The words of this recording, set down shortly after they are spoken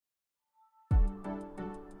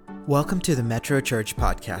Welcome to the Metro Church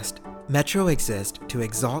podcast. Metro exists to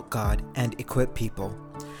exalt God and equip people.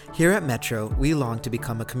 Here at Metro, we long to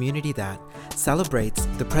become a community that celebrates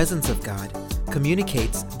the presence of God,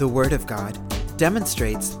 communicates the Word of God,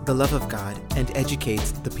 demonstrates the love of God, and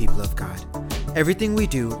educates the people of God. Everything we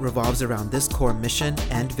do revolves around this core mission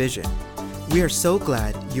and vision. We are so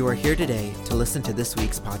glad you are here today to listen to this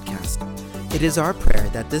week's podcast. It is our prayer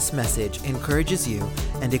that this message encourages you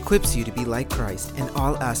and equips you to be like Christ in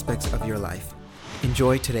all aspects of your life.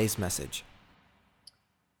 Enjoy today's message.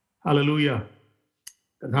 Hallelujah.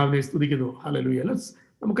 Hallelujah. Let's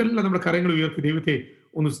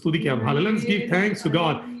give thanks to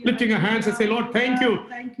God. Lifting our hands and say, Lord, thank you.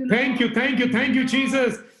 Thank you,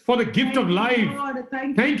 Jesus, for the gift of life.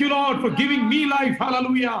 Thank you, Lord, for giving me life.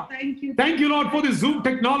 Hallelujah. Thank you, Lord, for the Zoom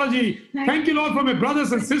technology. Thank you, Lord, for my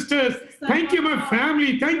brothers and sisters. Thank you, my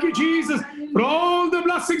family. Thank you, Jesus, for all the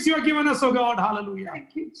blessings you have given us, oh God. Hallelujah.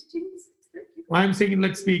 Thank you, Jesus. Why I'm saying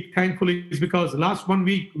let's speak thankfully is because last 1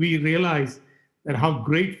 week we realized that how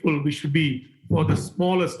grateful we should be for the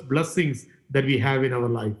smallest blessings that we have in our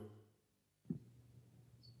life.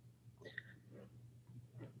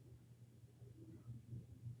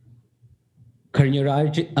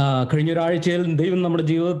 കഴിഞ്ഞൊരാഴ്ചയിൽ ദൈവം നമ്മുടെ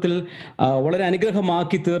ജീവിതത്തിൽ വളരെ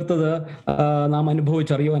അനുഗ്രഹമാക്കി തീർത്തത് നാം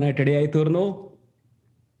അനുഭവിച്ചറിയുവാനായിട്ട് ഇടയായി തീർന്നു.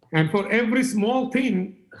 And for every small thing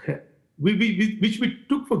which we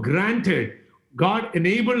took for granted, God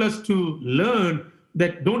enabled us to learn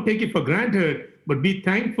that don't take it for granted, but be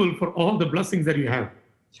thankful for all the blessings that you have.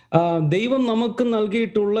 ദൈവം നമുക്ക്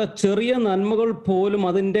നൽകിയിട്ടുള്ള ചെറിയ നന്മകൾ പോലും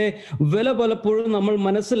അതിൻ്റെ വില പലപ്പോഴും നമ്മൾ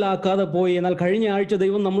മനസ്സിലാക്കാതെ പോയി. എന്നാൽ കഴിഞ്ഞ ആഴ്ച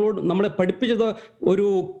ദൈവം നമ്മളെ പഠിപ്പിച്ചത് ഒരു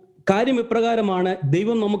കാര്യം ഇപ്രകാരമാണ്: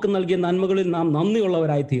 ദൈവം നമുക്ക് നൽകിയ നന്മകളിൽ നാം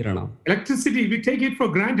നന്ദിയുള്ളവരായി തീരണം. Electricity, we take it for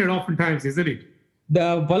granted oftentimes, isn't it?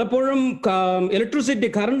 പലപ്പോഴും ഇലക്ട്രിസിറ്റി,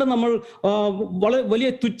 കറണ്ട് നമ്മൾ വലിയ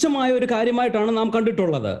തുച്ഛമായ ഒരു കാര്യമായിട്ടാണ് നാം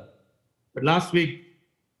കണ്ടിട്ടുള്ളത്. But last week,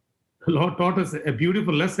 the Lord taught us a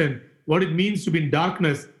beautiful lesson, what it means to be in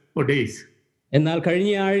darkness for days. എന്നാൽ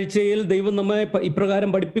കഴിഞ്ഞ ആഴ്ചയിൽ ദൈവം നമ്മെ ഇപ്രകാരം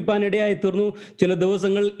പഠിപ്പിക്കാനിടയായി തീർന്നു. ചില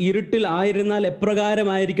ദിവസങ്ങൾ ഇരുട്ടിൽ ആയിരുന്നാൽ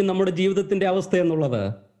എപ്രകാരമായിരിക്കും നമ്മുടെ ജീവിതത്തിന്റെ അവസ്ഥ എന്നുള്ളത്.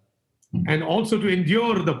 And also to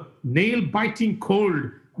endure the nail biting cold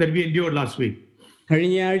that we endured last week.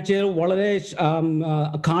 കഴിഞ്ഞ ആഴ്ചയിൽ വളരെ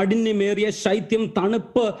കാഠിന്യമേറിയ ശൈത്യം,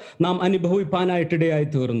 തണുപ്പ് നാം അനുഭവിക്കാനായിട്ടിടയായി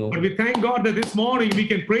തീർന്നു. But we thank God that this morning we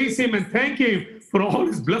can praise Him and thank Him for all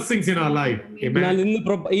His blessings in our life. Amen.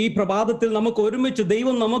 ഈ പ്രഭാതത്തിൽ നമുക്ക് ഒരുമിച്ച്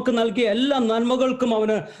ദൈവം നമുക്ക് നൽകിയ എല്ലാ നന്മകൾക്കും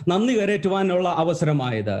അവന് നന്ദി കരേറ്റുവാനുള്ള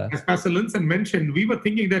അവസരമായത്. As Pastor Linson mentioned, we were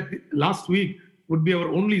thinking that last week would be our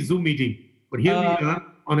only Zoom meeting, but here we are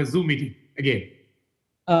on a Zoom meeting again.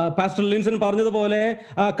 Pastor Linson പറഞ്ഞതുപോലെ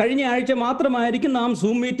കഴിഞ്ഞ ആഴ്ച മാത്രമായിരിക്കും നാം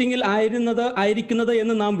സൂം മീറ്റിംഗിൽ ആയിരിക്കുന്നത്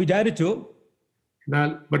എന്ന് നാം വിചാരിച്ചു.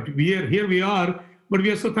 But we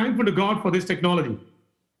are so thankful to God for this technology.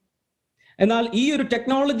 എന്നാൽ ഈ ഒരു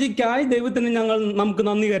ടെക്നോളജിക്കായി ദൈവത്തിന് നമുക്ക്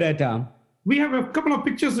നന്ദി കരേറ്റാം. We have a couple of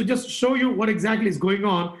pictures to just show you what exactly is going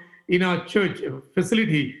on in our church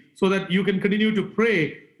facility so that you can continue to pray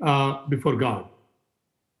before God.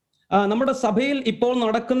 നമ്മുടെ സഭയിൽ ഇപ്പോൾ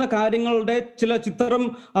നടക്കുന്ന കാര്യങ്ങളുടെ ചില ചിത്രം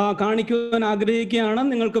കാണിക്കുവാൻ ആഗ്രഹിക്കുകയാണ്.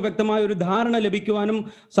 നിങ്ങൾക്ക് വ്യക്തമായ ഒരു ധാരണ ലഭിക്കുവാനും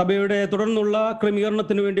സഭയുടെ തുടർന്നുള്ള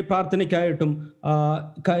ക്രമീകരണത്തിന് വേണ്ടി പ്രാർത്ഥനയ്ക്കായിട്ടും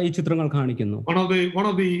ഈ ചിത്രങ്ങൾ കാണിക്കുന്നു. One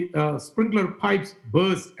of the sprinkler pipes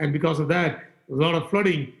burst, and because of that there was a lot of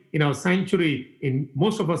flooding in our sanctuary, in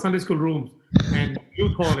most of our Sunday school rooms and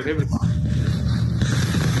youth hall and everything.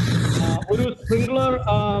 ഒരു sprinkler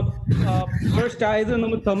burst ആയത്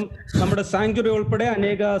നിമിത്തം നമ്മുടെ sanctuary ഉൾപ്പെടെ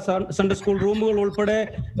അനേക Sunday school റൂമുകൾ ഉൾപ്പെടെ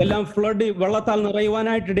എല്ലാം flood വെള്ളത്താൽ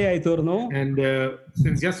നിറയുവാനായിട്ട് ഇടയായി തീർന്നു. And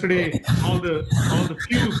since yesterday all the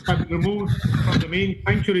pews have been removed from the main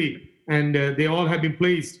sanctuary and they all have been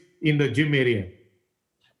placed in the gym area.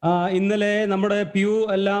 ഇന്നലെ നമ്മുടെ പ്യൂ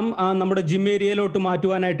എല്ലാം നമ്മുടെ ജിം ഏരിയയിലോട്ട്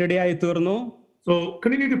മാറ്റുവാനായിട്ട് ഇടയായി തീർന്നു. So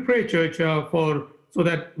continue to pray, church, so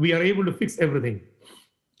that we are able to fix everything.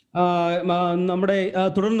 നമ്മുടെ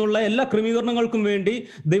തുടർന്നുള്ള എല്ലാ ക്രമീകരണങ്ങൾക്കും വേണ്ടി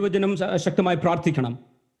ദൈവജനം ശക്തമായി പ്രാർത്ഥിക്കണം.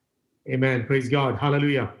 Amen. Praise God.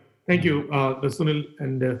 Hallelujah. Thank you, Sunil,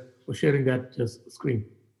 and for sharing that screen.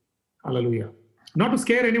 Hallelujah. Not to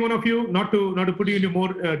scare any one of you, not to put you into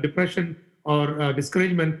more depression or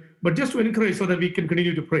discouragement, but just to encourage so that we can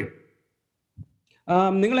continue to pray.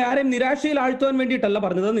 നിങ്ങളെ ആരെയും നിരാശയിൽ ആഴ്ത്തുവാൻ വേണ്ടിയിട്ടല്ല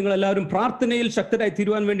പറഞ്ഞത്, നിങ്ങൾ എല്ലാവരും പ്രാർത്ഥനയിൽ ശക്തരായി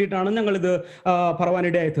തീരുവാൻ വേണ്ടിയിട്ടാണ് ഞങ്ങൾ ഇത്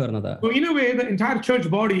പറവാനിടയായി തീർന്നത്. So in a way the entire church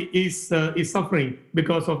body is suffering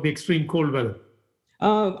because of the extreme cold weather.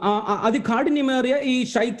 അതികാഠിന്യമേറിയ ഈ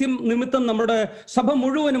ശൈത്യം നിമിത്തം നമ്മുടെ സഭ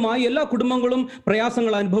മുഴുവനുമായി എല്ലാ കുടുംബങ്ങളും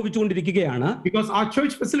പ്രയാസങ്ങൾ അനുഭവിച്ചുകൊണ്ടിരിക്കുകയാണ്. Because our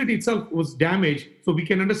church facility itself was damaged, so we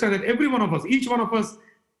can understand that every one of us, each one of us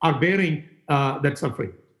are bearing that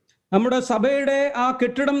suffering. നമ്മുടെ സഭയുടെ ആ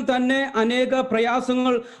കെട്ടിടം തന്നെ അനേക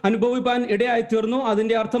പ്രയാസങ്ങൾ അനുഭവിക്കാൻ ഇടയായി തീർന്നു.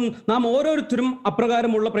 അതിന്റെ അർത്ഥം നാം ഓരോരുത്തരും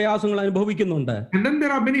അപ്രകാരമുള്ള പ്രയാസങ്ങൾ അനുഭവിക്കുന്നുണ്ട്. And then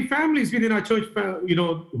there are many families within our church,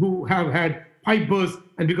 who have had pipe bursts,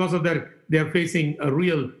 and because of that, they are facing a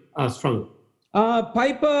real struggle.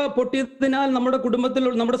 Pipe പൊട്ടിയതിനാൽ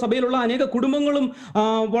നമ്മുടെ സഭയിലുള്ള അനേക കുടുംബങ്ങളും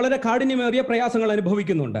വളരെ കാഠിന്യമേറിയ പ്രയാസങ്ങൾ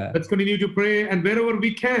അനുഭവിക്കുന്നുണ്ട്. Let's continue to pray, and wherever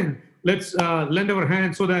we can, let's lend our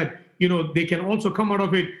hands so that they can also come out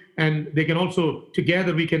of it, and they can also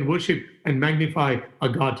together we can worship and magnify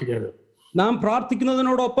our God together. നാം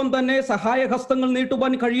പ്രാർത്ഥിക്കുന്നതിനോടൊപ്പം തന്നെ സഹായഹസ്തങ്ങൾ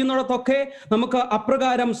നീട്ടുവാൻ കഴിയുന്നിടത്തൊക്കെ നമുക്ക്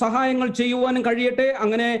അപ്രകാരം സഹായങ്ങൾ ചെയ്യുവാനും കഴിയട്ടെ.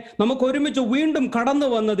 അങ്ങനെ നമുക്ക് ഒരുമിച്ച് വീണ്ടും കടന്നു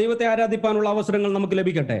വന്ന് ദൈവത്തെ ആരാധിപ്പാനുള്ള അവസരങ്ങൾ നമുക്ക്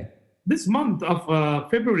ലഭിക്കട്ടെ. This month of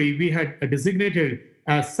February we had designated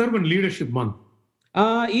as servant leadership month.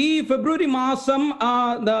 ഈ ഫെബ്രുവരി മാസം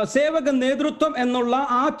സേവക നേതൃത്വം എന്നുള്ള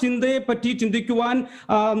ആ ചിന്തയെ പറ്റി ചിന്തിക്കുവാൻ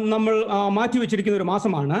നമ്മൾ മാറ്റിവെച്ചിരിക്കുന്ന ഒരു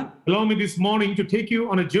മാസമാണ്. Allow me this morning to take you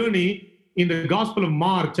on a journey in the Gospel of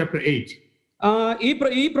Mark chapter 8.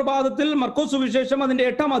 ഈ പ്രഭാതത്തിൽ മർക്കോസ് സുവിശേഷം അതിന്റെ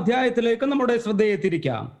 8-ാം അധ്യായത്തിലേക്ക് നമ്മുടെ ശ്രദ്ധയെ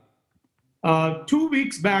തിരിക്കാം. 2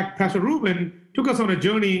 weeks back, Pastor Ruben took us on a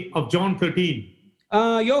journey of John 13.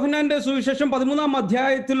 യോഹന്നാന്റെ സുവിശേഷം 13-ാം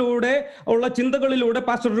അധ്യായത്തിലൂടെ ഉള്ള ചിന്തകളിലൂടെ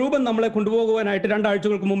പാസ്റ്റർ രൂപൻ നമ്മളെ കൊണ്ടുപോകുവാനായിട്ട് 2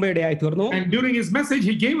 ആഴ്ചകൾക്ക് മുമ്പേ ഇടയായി തീർന്നു. And during his message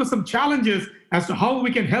he gave us some challenges as to how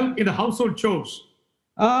we can help in the household chores.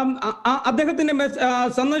 അദ്ദേഹത്തിന്റെ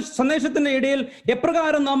സന്ദേശത്തിന്റെ ഇടയിൽ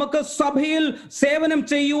എപ്രകാരം നമുക്ക് സഭയിൽ സേവനം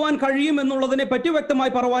ചെയ്യുവാൻ കഴിയും എന്നുള്ളതിനെ പറ്റി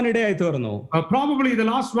വ്യക്തമായി പറയുവാൻ ഇടയായി തീർന്നു. Probably the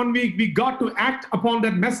last 1 week we got to act upon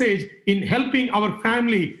that message in helping our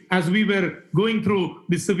family as we were going through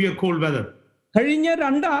this severe cold weather.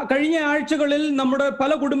 കഴിഞ്ഞ ആഴ്ചകളിൽ നമ്മുടെ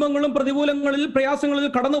പല കുടുംബങ്ങളും പ്രതികൂലങ്ങളിൽ പ്രയാസങ്ങളിൽ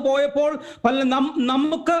കടന്നു പോയപ്പോൾ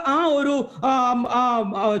നമുക്ക് ആ ഒരു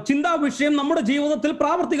ചിന്താ വിഷയം നമ്മുടെ ജീവിതത്തിൽ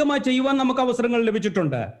പ്രാവർത്തികമായി ചെയ്യുവാൻ നമുക്ക് അവസരങ്ങൾ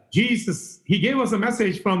ലഭിച്ചിട്ടുണ്ട്. He gave us a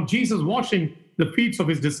message from Jesus washing the feet of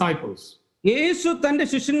his disciples. യേശു തന്റെ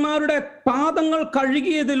ശിഷ്യന്മാരുടെ പാദങ്ങൾ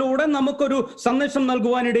കഴുകിയതിലൂടെ നമുക്കൊരു സന്ദേശം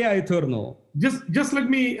നൽകുവാനിടയായി തീർന്നു. Just let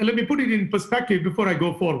me put it in perspective before I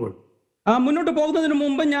go forward. മുന്നോട്ട് പോകുന്നതിന്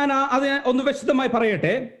മുമ്പ് ഞാൻ അത് ഒന്ന് വിശദമായി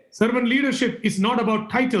പറയട്ടെ. Servant leadership is not about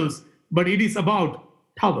titles, but it is about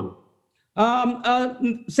towel.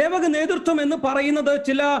 സേവക നേതൃത്വം എന്ന് പറയുന്നത്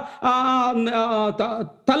ചില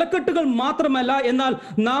തലക്കെട്ടുകൾ മാത്രമല്ല, എന്നാൽ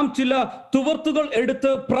നാം ചില തുവർത്തുകൾ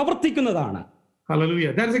എടുത്ത് പ്രവർത്തിക്കുന്നതാണ്.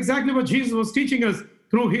 Hallelujah. That is exactly what Jesus was teaching us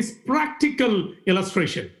through his practical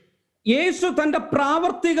illustration. യേശു തന്റെ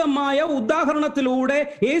പ്രാവർത്തികമായ ഉദാഹരണത്തിലൂടെ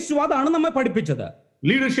യേശു അതാണ് നമ്മെ പഠിപ്പിച്ചത്.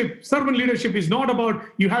 Servant leadership is not about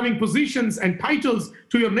you having positions and titles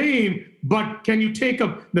to your name, but can you take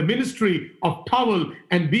up the ministry of towel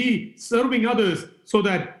and be serving others so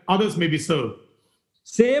that others may be served.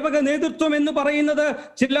 സേവക നേതൃത്വം എന്ന് പറയുന്നത്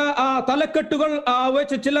ചില തലക്കെട്ടുകൾ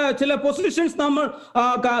വെച്ച് ചില positions നമ്മൾ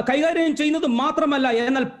കൈകാര്യം ചെയ്യുന്നത് മാത്രമല്ല,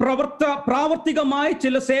 എന്നാൽ പ്രാവർത്തികമായി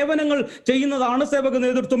ചില സേവനങ്ങൾ ചെയ്യുന്നതാണ് സേവക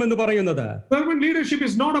നേതൃത്വം എന്ന് പറയുന്നത്. Servant leadership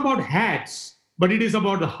is not about hats, but it is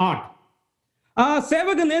about the heart.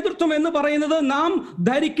 സേവക നേതൃത്വം എന്ന് പറയുന്നത് നാം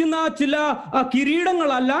ധരിക്കുന്ന ചില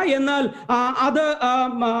കിരീടങ്ങളല്ല, എന്നാൽ അത്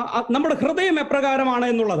നമ്മുടെ ഹൃദയം എപ്രകാരമാണ്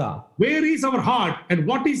എന്നുള്ളതാ. Where is our heart and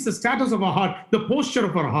what is the status of our heart, the posture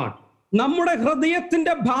of our heart? നമ്മുടെ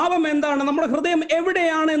ഹൃദയത്തിന്റെ ഭാവം എന്താണ്, നമ്മുടെ ഹൃദയം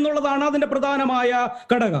എവിടെയാണ് എന്നുള്ളതാണ് അതിന്റെ പ്രധാനമായ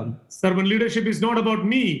ഘടകം. Servant leadership is not about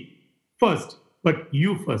me first, but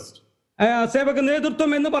you first. സേവക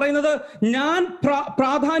നേതൃത്വം എന്ന് പറയുന്നത് ഞാൻ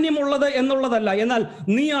പ്രാധാന്യമുള്ളത് എന്നുള്ളതല്ല, എന്നാൽ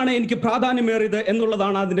നീയാണ് എനിക്ക് പ്രാധാന്യമേറിയത്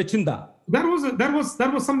എന്നുള്ളതാണ് അതിന്റെ ചിന്ത. That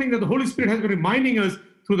was something that the Holy Spirit has been reminding us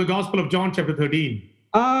through the Gospel of John chapter 13.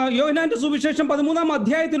 യോഹന്നാന്റെ സുവിശേഷം 13-ാം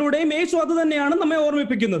അധ്യായത്തിലൂടെയും യേശു അത് തന്നെയാണ് നമ്മെ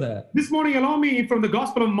ഓർമ്മിപ്പിക്കുന്നത്. This morning allow me from the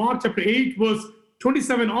Gospel of Mark chapter 8 verse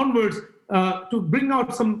 27 onwards to bring out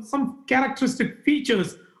some characteristic features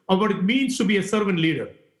of what it means to be a servant leader.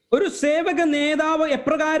 ഒരു സേവക നേതാവ്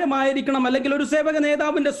എപ്രകാരമായിരിക്കണം, അല്ലെങ്കിൽ ഒരു സേവക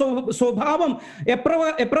നേതാവിന്റെ സ്വഭാവം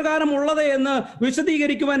എപ്രകാരമുള്ളത് എന്ന്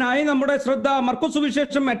വിശദീകരിക്കുവാനായി നമ്മുടെ ശ്രദ്ധ മർക്കോസ്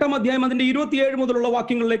സുവിശേഷം 8-ാം അധ്യായം അതിന്റെ 27 മുതലുള്ള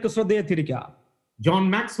വാക്യങ്ങളിലേക്ക് ശ്രദ്ധയെ തിരിക്കാം. John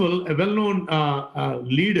Maxwell, a well-known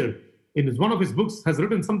leader, in one of his books has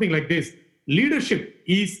written something like this: leadership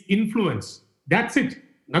is influence. That's it.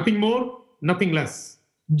 Nothing more, nothing less.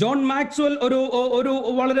 John Maxwell ഒരു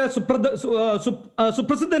വളരെ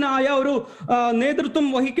സുപ്രസിദ്ധനായ ഒരു നേതൃത്വം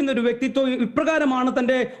വഹിക്കുന്ന ഒരു വ്യക്തിത്വം ഇപ്രകാരമാണ്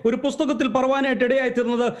തന്റെ ഒരു പുസ്തകത്തിൽ പറയുവാനായിട്ട് ഇടയായി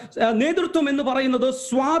തീർന്നത്. നേതൃത്വം എന്ന് പറയുന്നത്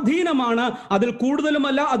സ്വാധീനമാണ്, അതിൽ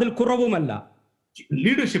കൂടുതലുമല്ല, അതിൽ കുറവുമല്ല.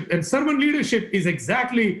 Leadership and servant leadership is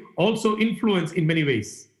exactly also influence in many ways.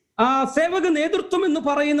 സേവക നേതൃത്വം എന്ന്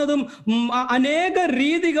പറയുന്നതും അനേക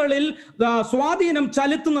രീതികളിൽ സ്വാധീനം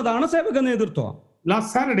ചെലുത്തുന്നതാണ് സേവക നേതൃത്വം. Last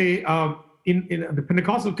Saturday, in the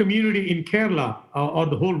Pentecostal community in Kerala, or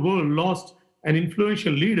the whole world, lost an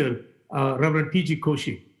influential leader Reverend T.G.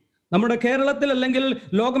 Koshi. നമ്മുടെ കേരളത്തിൽ അല്ലെങ്കിൽ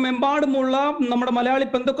ലോകമെമ്പാടുമുള്ള നമ്മുടെ മലയാളി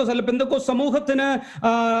പെന്തക്കോസ് സമൂഹത്തിന്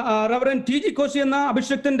റവറൻ ടി.ജി. കോശി എന്ന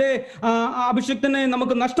അഭിഷിക്തനെ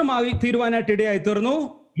നമുക്ക് നഷ്ടമായി തീരുവാനായിട്ട് ഇടയായി തീർന്നു.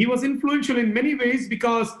 He was influential in many ways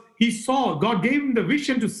because he saw, God gave him the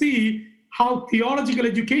vision to see how theological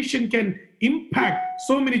education can impact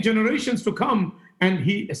so many generations to come, and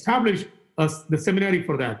he established the seminary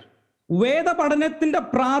for that. വേദ പഠനത്തിന്റെ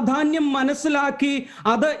പ്രാധാന്യം മനസ്സിലാക്കി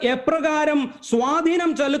അത് എപ്രകാരം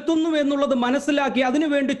സ്വാധീനം ചെലുത്തുന്നു എന്നുള്ളത് മനസ്സിലാക്കി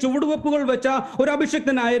അതിനുവേണ്ടി ചുവടുവെപ്പുകൾ വെച്ച ഒരു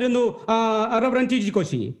അഭിഷിക്തനായിരുന്നു reverend TG.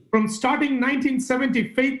 Koshy. From starting 1970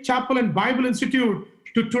 Faith Chapel and Bible Institute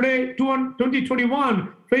to today 2021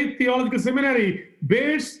 Faith Theological Seminary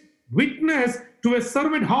bears witness to a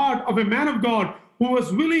servant heart of a man of God who was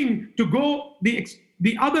willing to go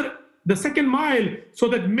the second mile so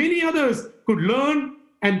that many others could learn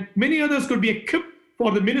and many others could be equipped for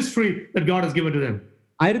the ministry that God has given to them.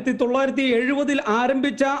 1970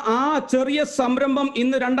 ആരംഭിച്ച ആ ചെറിയ സംരംഭം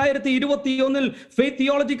ഇന്ന് 2021 faith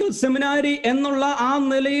theological സെമിനാരി എന്നുള്ള ആ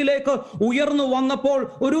നിലയിലേക്ക് ഉയർന്നു വന്നപ്പോൾ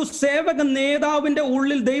ഒരു സേവക നേതാവിന്റെ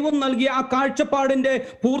ഉള്ളിൽ ദൈവം നൽകിയ ആ കാഴ്ചപ്പാടിന്റെ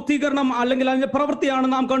പൂർത്തീകരണം അല്ലെങ്കിൽ അതിന്റെ പ്രവൃത്തിയാണ്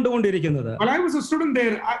നാം കണ്ടുകൊണ്ടിരിക്കുന്നത്. While I was a student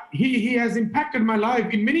there, he has impacted my life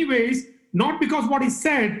in many ways, not because what he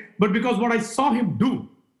said, but because what I saw him do.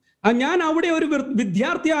 ഞാൻ അവിടെ ഒരു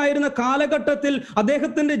വിദ്യാർത്ഥിയായിരുന്ന കാലഘട്ടത്തിൽ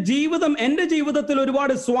അദ്ദേഹത്തിന്റെ ജീവിതം എന്റെ ജീവിതത്തിൽ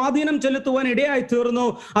ഒരുപാട് സ്വാധീനം ചെലുത്തുവാൻ ഇടയായി തീർന്നു.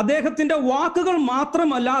 അദ്ദേഹത്തിന്റെ വാക്കുകൾ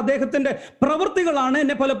മാത്രമല്ല, അദ്ദേഹത്തിന്റെ പ്രവൃത്തികളാണ്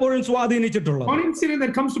എന്നെ പലപ്പോഴും സ്വാധീനിച്ചിട്ടുള്ളത്. One incident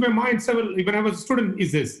that comes to my mind when I was a student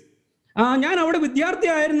is this. ഞാൻ അവിടെ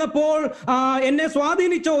വിദ്യാർത്ഥിയായിരുന്നപ്പോൾ എന്നെ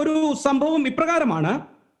സ്വാധീനിച്ച ഒരു സംഭവം ഇപ്രകാരമാണ്.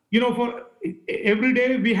 For every day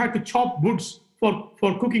we had to chop woods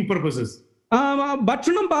for cooking purposes.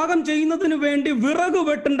 ഭക്ഷണം പാകം ചെയ്യുന്നതിന് വേണ്ടി വിറക്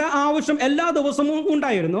വെട്ടേണ്ട ആവശ്യം എല്ലാ ദിവസവും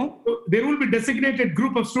ഉണ്ടായിരുന്നു. There will be designated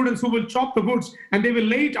group of students who will chop the woods and they will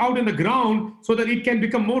lay it out in the ground so that it can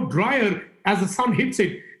become more drier as the sun hits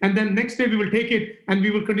it, and then next day we will take it and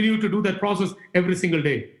we will continue to do that process every single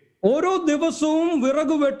day. ഓരോ ദിവസവും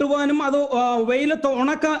വിറക് വെട്ടുവാനും അത് വെയിലത്ത്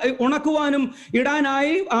ഉണക്കുവാനും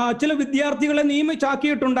ഇടാനായി ചില വിദ്യാർത്ഥികളെ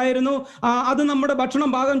നിയമിച്ചാക്കിയിട്ടുണ്ടായിരുന്നു. അത് നമ്മുടെ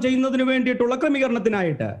ഭക്ഷണം പാകം ചെയ്യുന്നതിന് വേണ്ടിയിട്ടുള്ള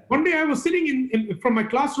ക്രമീകരണത്തിനായിട്ട്. One day I was sitting from my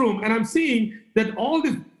classroom and I'm seeing that all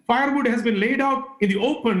this firewood has been laid out in the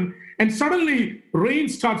open and suddenly rain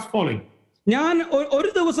starts falling. ഒരു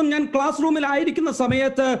ദിവസം ഞാൻ ക്ലാസ് റൂമിൽ ആയിരിക്കുന്ന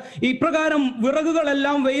സമയത്ത് ഇപ്രകാരം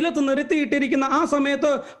വിറകുകളെല്ലാം വെയിലത്ത് നിരത്തിയിട്ടിരിക്കുന്ന ആ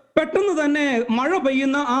സമയത്ത് പെട്ടെന്ന് തന്നെ മഴ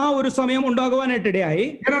പെയ്യുന്ന ആ ഒരു സമയം ഉണ്ടാകുവാനായിട്ടിടയായി.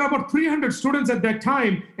 There are about 300 students at that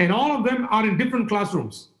time and all of them are in different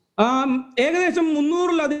classrooms. ഏകദേശം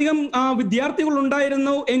 300-ലധികം വിദ്യാർത്ഥികൾ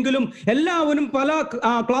ഉണ്ടായിരുന്നു എങ്കിലും എല്ലാവരും പല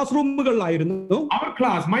ക്ലാസ് റൂമുകളിലായിരുന്നു.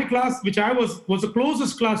 My class, which I was the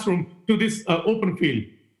closest classroom to this open field.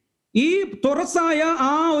 ഈ തുറസായ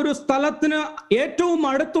ആ ഒരു സ്ഥലത്തിന് ഏറ്റവും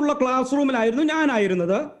അടുത്തുള്ള ക്ലാസ് റൂമിലായിരുന്നു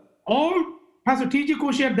ഞാനായിരുന്നത്. All Pastor T.J.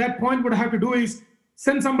 Koshi at that point would have to do is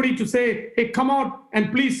send somebody to say, hey, come out and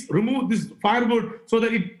please remove this firewood so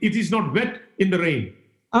that it is not wet in the rain.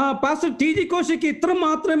 Pastor T G. കോശിക്ക് ഇത്ര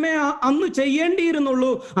മാത്രമേ അന്ന്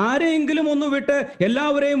ചെയ്യേണ്ടിയിരുന്നുള്ളൂ. ആരെയെങ്കിലും ഒന്ന് വിട്ട്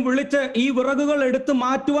എല്ലാവരെയും വിളിച്ച് ഈ വിറകുകൾ എടുത്ത്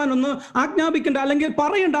മാറ്റുവാൻ ഒന്ന് ആജ്ഞാപിക്കേണ്ട അല്ലെങ്കിൽ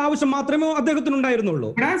പറയേണ്ട ആവശ്യം മാത്രമേ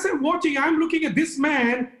അദ്ദേഹത്തിനുണ്ടായിരുന്നുള്ളൂ. But as I'm watching, I'm looking at this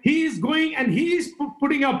man. He is going and he is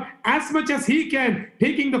putting up as much as he can,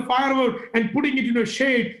 taking the firewood and putting it in a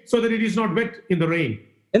shade so that it is not wet in the rain.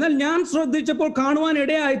 എന്നാൽ ഞാൻ ശ്രദ്ധിച്ചപ്പോൾ കാണുവാൻ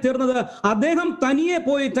ഇടയായി തീർന്നത് അദ്ദേഹം തനിയെ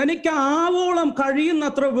പോയി തനിക്ക് ആവോളം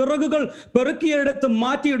കഴിയുന്നത്ര വിറകുകൾ പെറുക്കിയെടുത്ത്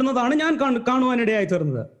മാറ്റിയിടുന്നതാണ് ഞാൻ കാണുവാൻ ഇടയായി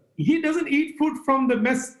തീർന്നത്. He doesn't eat food from the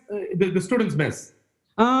mess, the students' mess.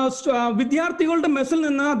 വിദ്യാർത്ഥികളുടെ മെസ്സിൽ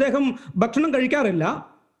നിന്ന് അദ്ദേഹം ഭക്ഷണം കഴിക്കാറില്ല.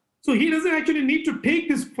 So he doesn't actually need to take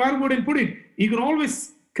this firewood and put it. He can always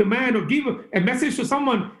command or give a message to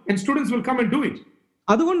someone and students will come and do it.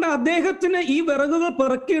 അതുകൊണ്ട് അദ്ദേഹത്തിന് ഈ വിറകുകൾ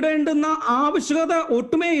പെറുക്കിയിടേണ്ടുന്ന ആവശ്യകത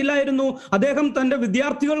ഒട്ടുമേ ഇല്ലായിരുന്നു. അദ്ദേഹം തന്റെ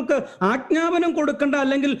വിദ്യാർത്ഥികൾക്ക് ആജ്ഞാപനം കൊടുക്കേണ്ട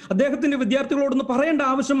അല്ലെങ്കിൽ അദ്ദേഹത്തിന്റെ വിദ്യാർത്ഥികളോടൊന്ന് പറയേണ്ട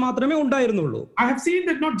ആവശ്യം മാത്രമേ ഉണ്ടായിരുന്നുള്ളൂ. I have seen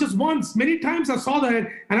that not just once, many times I saw that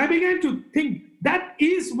and I began to think that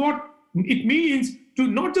is what it means to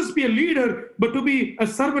not just be a leader but to be a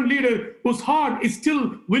servant leader whose heart is still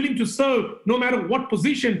willing to serve no matter what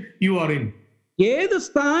position you are in. ഏത്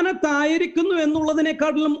സ്ഥാനത്തായിരിക്കുന്നു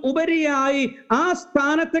എന്നുള്ളതിനേക്കാളും ഉപരിയായി ആ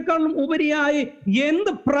സ്ഥാനത്തെക്കാളും ഉപരിയായി എന്ത്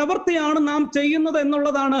പ്രവൃത്തിയാണ് നാം ചെയ്യുന്നത്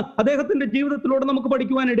എന്നുള്ളതാണ് അദ്ദേഹത്തിന്റെ ജീവിതത്തിലൂടെ നമുക്ക്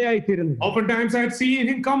പഠിക്കുവാൻ ഇടയായിത്തീരുന്നത്. Oftentimes I had seen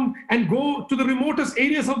him come and go to the remotest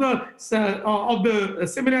areas of the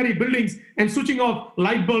seminary buildings and switching off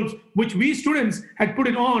light bulbs which we students had put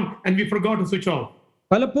it on and we forgot to switch off.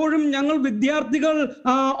 പലപ്പോഴും ഞങ്ങൾ വിദ്യാർത്ഥികൾ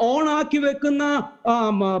on ആക്കി വെക്കുന്ന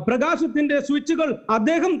പ്രകാശത്തിന്റെ സ്വിച്ചുകൾ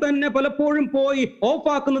അദ്ദേഹം തന്നെ പലപ്പോഴും പോയി ഓഫ്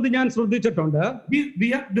ആക്കുന്നത് ഞാൻ ശ്രദ്ധിച്ചിട്ടുണ്ട്.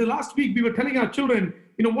 The last week we were telling our children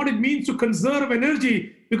what it means to conserve energy,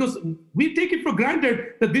 because we take it for granted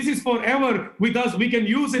that this is forever with us. We can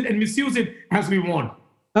use it and misuse it as we want.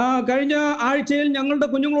 കഴിഞ്ഞ ആഴ്ചയിൽ ഞങ്ങളുടെ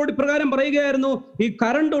കുഞ്ഞുങ്ങളോട് ഇപ്രകാരം പറയുകയായിരുന്നു, ഈ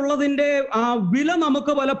current ഉള്ളതിന്റെ വില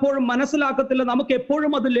നമുക്ക് പലപ്പോഴും മനസ്സിലാക്കത്തില്ല. നമുക്ക്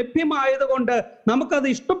എപ്പോഴും അത് ലഭ്യമായതുകൊണ്ട് നമുക്കത്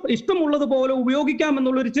ഇഷ്ടമുള്ളതുപോലെ ഉപയോഗിക്കാം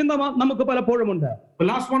എന്നുള്ളൊരു ചിന്ത നമുക്ക് പലപ്പോഴും ഉണ്ട്. The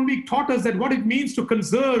last 1 week taught us that what it means to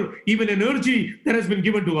conserve even energy that has been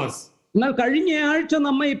given to us. എന്നാൽ കഴിഞ്ഞ ആഴ്ച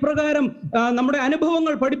നമ്മെ ഇപ്രകാരം നമ്മുടെ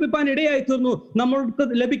അനുഭവങ്ങൾ പഠിപ്പിക്കാൻ ഇടയായി തീർന്നു. നമ്മൾക്ക്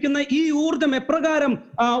ലഭിക്കുന്ന ഈ ഊർജം എപ്രകാരം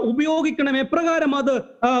ഉപയോഗിക്കണം, എപ്രകാരം അത്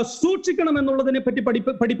സൂക്ഷിക്കണം എന്നുള്ളതിനെ പറ്റി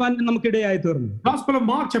പഠിപ്പാൻ നമുക്ക് ഇടയായി തീർന്നു. Gospel of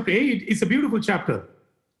Mark chapter 8 is a beautiful chapter.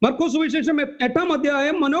 മർക്കോസ് സുവിശേഷം 8-ാം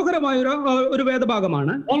അധ്യായം മനോഹരമായ ഒരു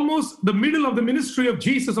വേദഭാഗമാണ്. Almost the middle of the ministry of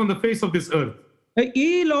Jesus on the face of this earth. ഈ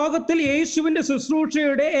ലോകത്തിൽ യേശുവിന്റെ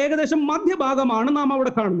ശുശ്രൂഷയുടെ ഏകദേശം മധ്യഭാഗമാണ് നാം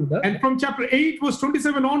അവിടെ കാണുന്നത്. And from chapter 8 verse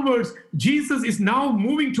 27 onwards, Jesus is now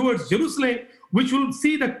moving towards Jerusalem, which will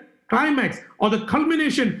see the climax or the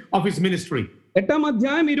culmination of his ministry. 8-ാം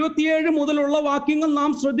അധ്യായം 27 മുതലുള്ള വാക്യങ്ങൾ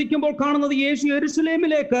നാം ശ്രദ്ധിക്കുമ്പോൾ കാണുന്നത് യേശു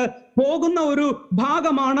യെരുശലേമിലേക്ക് പോകുന്ന ഒരു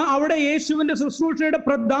ഭാഗമാണ്. അവിടെ യേശുവിന്റെ ശുശ്രൂഷയുടെ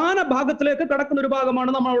പ്രധാന ഭാഗത്തിലേക്ക് കടക്കുന്ന ഒരു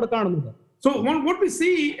ഭാഗമാണ് നമ്മൾ അവിടെ കാണുന്നത്. So what we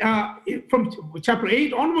see from chapter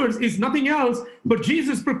 8 onwards is nothing else but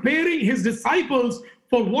Jesus preparing his disciples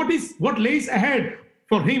for what lays ahead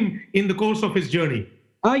for him in the course of his journey.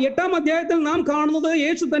 8-ാം അധ്യായത്തിൽ നാം കാണുന്നത്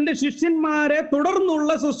യേശു തന്റെ ശിഷ്യന്മാരെ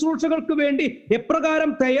തുടർന്നുള്ള ശുശ്രൂഷകൾക്ക് വേണ്ടി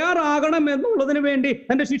എപ്രകാരം തയ്യാറാകണം എന്നുള്ളതിന് വേണ്ടി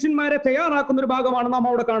തന്റെ ശിഷ്യന്മാരെ തയ്യാറാക്കുന്ന ഒരു ഭാഗമാണ് നാം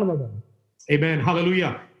അവിടെ കാണുന്നത്. Amen.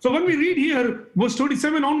 Hallelujah. So when we read here verse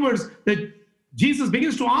 27 onwards, that Jesus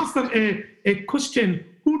begins to ask them a question: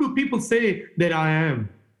 who do people say that I am?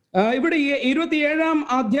 ഇവിടെ 27-ാം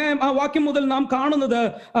അധ്യായം വാക്യം മുതൽ നാം കാണുന്നത്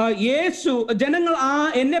യേശു ജനങ്ങൾ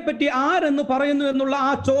എന്നെ പറ്റി ആരെന്ന് പറയുന്നു എന്നുള്ള ആ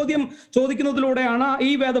ചോദ്യം ചോദിക്കുന്നതിലൂടെയാണ്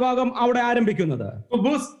ഈ വേദഭാഗം അവിടെ ആരംഭിക്കുന്നത്.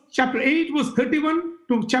 Chapter 8 verse 31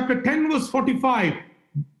 to chapter 10 verse 45.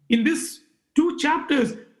 In this 2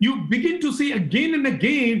 chapters you begin to see again and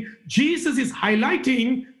again Jesus is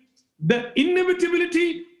highlighting the inevitability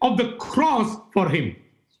of the cross for him.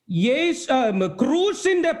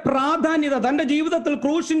 ക്രൂശിന്റെ പ്രാധാന്യത, തന്റെ ജീവിതത്തിൽ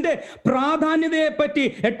ക്രൂശിന്റെ പ്രാധാന്യതയെ പറ്റി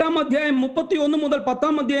 8-ാം അധ്യായം 31 മുതൽ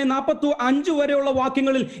 10-ാം അധ്യായം 45 വരെയുള്ള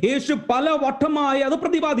വാക്യങ്ങളിൽ യേശു പല വട്ടമായി അത്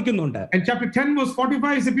പ്രതിപാദിക്കുന്നുണ്ട്. And chapter 10 verse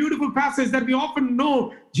 45 is a beautiful passage that we often know.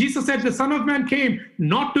 Jesus said the Son of Man came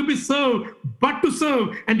not to be served but to serve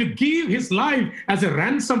and to give his life as a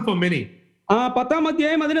ransom for many. 10-ാം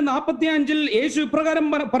അധ്യായം അതിന് 45-ൽ യേശു ഇപ്രകാരം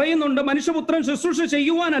പറയുന്നുണ്ട്, മനുഷ്യപുത്രൻ ശുശ്രൂഷ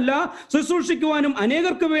ചെയ്യുവാനല്ല ശുശ്രൂഷിക്കുവാനും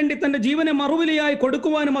അനേകർക്ക് വേണ്ടി തന്റെ ജീവനെ മറുവിലയായി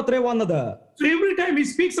കൊടുക്കുവാനും അത്രേ വന്നത്. So every time he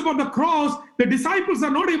speaks about the cross, the disciples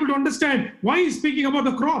are not able to understand why he's speaking about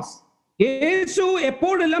the cross. യേശു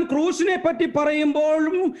എപ്പോഴെല്ലാം ക്രൂശിനെ പറ്റി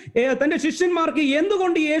പറയുമ്പോഴും തന്റെ ശിഷ്യന്മാർക്ക്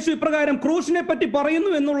എന്തുകൊണ്ട് യേശു ഇപ്രകാരം ക്രൂശിനെ പറ്റി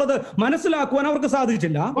പറയുന്നു എന്നുള്ളത് മനസ്സിലാക്കുവാൻ അവർക്ക്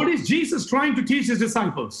സാധിച്ചില്ല. What is Jesus trying to teach his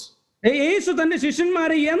disciples? യേശു തന്റെ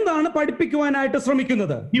ശിഷ്യന്മാരെ എന്താണ് പഠിപ്പിക്കുവാനായിട്ട്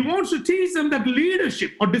ശ്രമിക്കുന്നത്? He wants to teach them that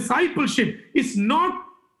leadership or discipleship is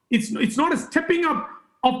not a stepping up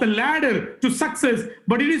of the ladder to success,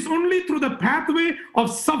 but it is only through the pathway of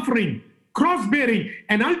suffering, cross bearing,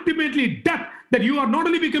 and ultimately death that you are not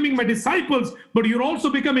only becoming my disciples but you're also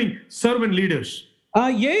becoming servant leaders.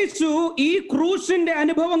 യേശു ഈ ക്രൂശിന്റെ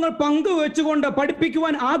അനുഭവങ്ങൾ പങ്കുവെച്ചുകൊണ്ട്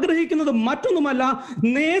പഠിപ്പിക്കുവാൻ ആഗ്രഹിക്കുന്നത് മറ്റൊന്നുമല്ല,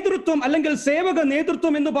 നേതൃത്വം അല്ലെങ്കിൽ സേവക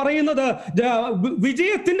നേതൃത്വം എന്ന് പറയുന്നത്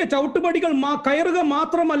വിജയത്തിന്റെ ചവിട്ടുപടികൾ കയറുക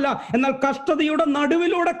മാത്രമല്ല, എന്നാൽ കഷ്ടതയുടെ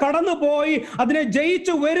നടുവിലൂടെ കടന്നുപോയി അതിനെ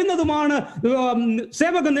ജയിച്ചു വരുന്നതുമാണ്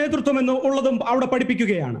സേവക നേതൃത്വം എന്ന് ഉള്ളതും അവിടെ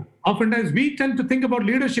പഠിപ്പിക്കുകയാണ്. Oftentimes we tend to think about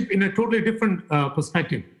leadership in a totally different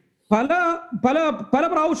perspective. പല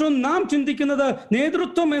പ്രാവശ്യവും നാം ചിന്തിക്കുന്നത്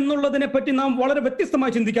നേതൃത്വം എന്നുള്ളതിനെ പറ്റി നാം വളരെ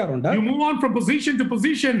വ്യത്യസ്തമായി ചിന്തിക്കാറുണ്ട്. You move on from position to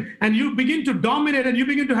position and you begin to dominate and you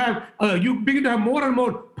begin to have more and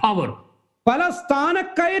more power. പല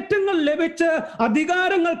സ്ഥാനക്കയറ്റങ്ങൾ ലഭിച്ച്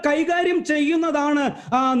അധികാരങ്ങൾ കൈകാര്യം ചെയ്യുന്നതാണ്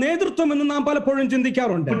നേതൃത്വം എന്ന് നാം പലപ്പോഴും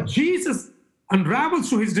ചിന്തിക്കാറുണ്ട്. But Jesus unravels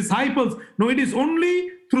to his disciples, no, it is only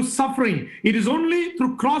through suffering, it is only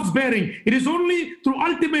through cross bearing, it is only through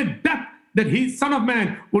ultimate death that his Son of Man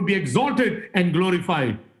would be exalted and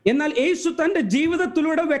glorified. എന്നാൽ യേശു തന്റെ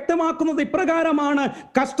ജീവിതത്തിലൂടെ വ്യക്തമാക്കുന്നത് ഇപ്രകാരമാണ്,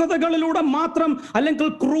 കഷ്ടതകളിലൂടെ മാത്രം അല്ലെങ്കിൽ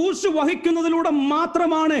ക്രൂശ് വഹിക്കുന്നതിലൂടെ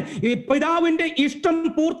മാത്രമാണ് ഈ പിതാവിന്റെ ഇഷ്ടം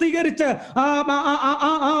പൂർത്തീകരിച്ച്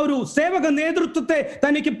ആ ഒരു സേവക നേതൃത്വത്തെ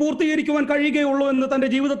തനിക്ക് പൂർത്തീകരിക്കുവാൻ കഴിയുകയുള്ളൂ എന്ന് തന്റെ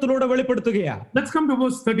ജീവിതത്തിലൂടെ വെളിപ്പെടുത്തുകയാണ്. Let's come to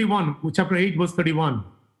verse 31, chapter 8 verse 31.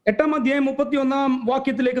 8-ാം അധ്യായം 31-ാം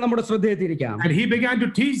വാക്യത്തിലേക്ക് നമ്മുടെ ശ്രദ്ധയെ തിരിക്കാം. And he began to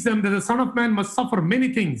teach them that the Son of Man must suffer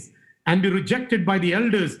many things and be rejected by the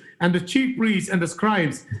elders and the chief priests and the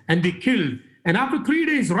scribes and be killed, and after 3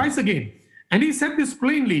 days rise again. And he said this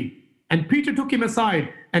plainly, and Peter took him aside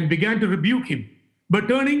and began to rebuke him. but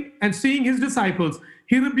turning and seeing his disciples,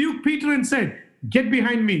 he rebuked Peter and said, "Get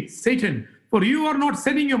behind me, Satan, for you are not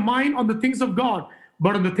setting your mind on the things of God,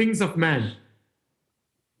 but on the things of man."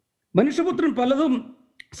 മനുഷ്യപുത്രൻ പലതും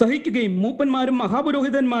സഹിക്കുകയും മൂപ്പന്മാരും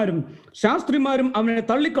മഹാപുരോഹിതന്മാരും ശാസ്ത്രിമാരും അവനെ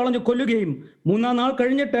തള്ളിക്കളഞ്ഞു കൊല്ലുകയും 3-ാം നാൾ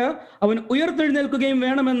കഴിഞ്ഞിട്ട് അവൻ ഉയർത്തെഴുന്നേൽക്കുകയും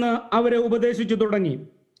വേണമെന്ന് അവരെ ഉപദേശിച്ചു തുടങ്ങി.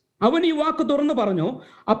 അവൻ ഈ വാക്ക് തുറന്നു പറഞ്ഞു.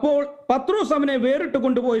 അപ്പോൾ പത്രോസ് അവനെ വേറിട്ട്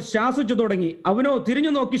കൊണ്ടുപോയി ശാസിച്ചു തുടങ്ങി. അവനോ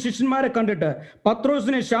തിരിഞ്ഞു നോക്കി ശിഷ്യന്മാരെ കണ്ടിട്ട്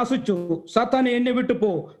പത്രോസിനെ ശാസിച്ചു, "സാത്താനെ, എന്നെ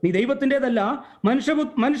വിട്ടുപോ, നീ ദൈവത്തിൻ്റെതല്ല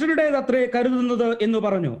മനുഷ്യരുടേതത്രേ കരുതുന്നത്" എന്ന്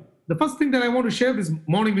പറഞ്ഞു. The first thing that I want to share this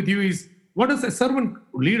morning with you is what does a servant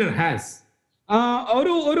leader has?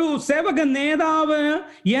 ഒരു സേവക നേതാവ്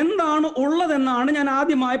എന്താണ് ഉള്ളതെന്നാണ് ഞാൻ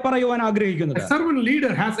ആദ്യമായി പറയുവാൻ ആഗ്രഹിക്കുന്നത്. A servant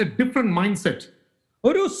leader has a different mindset.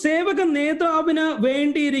 ഒരു സേവക നേതാവിന്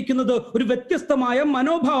വേണ്ടിയിരിക്കുന്നത് ഒരു വ്യത്യസ്തമായ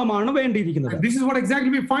മനോഭാവമാണ് വേണ്ടിയിരിക്കുന്നത്. This is what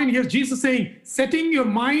exactly we find here. Jesus saying, setting your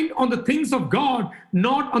mind on the things of God,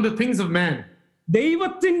 not on the things of man.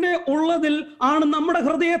 ദൈവത്തിന്റെ ഉള്ളതിൽ ആണ് നമ്മുടെ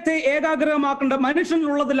ഹൃദയത്തെ ഏകാഗ്രമാക്കേണ്ടത്,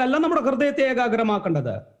 മനുഷ്യനുള്ളതിലല്ല നമ്മുടെ ഹൃദയത്തെ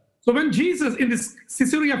ഏകാഗ്രമാക്കേണ്ടത്. So when Jesus, in this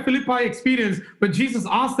Caesarea Philippi experience, when Jesus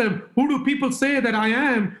asked them, "Who do people say that I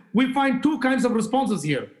am?" we find two kinds of responses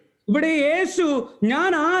here. ഇവിടെ യേശു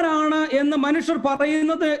ഞാൻ ആരാണ് എന്ന് മനുഷ്യർ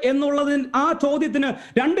പറയുന്നത് എന്നുള്ളതിന് ആ ചോദ്യത്തിന്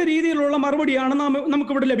രണ്ട് രീതിയിലുള്ള മറുപടിയാണ്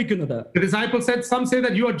നമുക്ക് ഇവിടെ ലഭിക്കുന്നത്. The disciples said, some say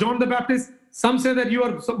that you are John the Baptist, some say that you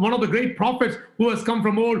are one of the great prophets who has come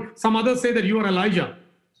from old, some others say that you are Elijah.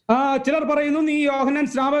 ചിലർ പറയുന്നു നീ യോഹന്നാൻ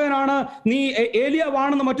സ്നാപകനാണ്, നീ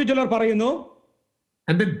ഏലിയാവാണെന്ന് മറ്റു ചിലർ പറയുന്നു.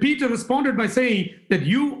 And then Peter responded by saying that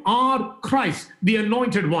you are Christ, the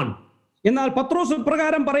anointed one. എന്നാൽ പത്രോസ്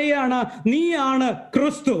പ്രകാരം പറയുകയാണ്, നീയാണ്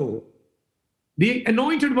ക്രിസ്തു. The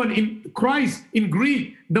anointed one in Christ in Greek,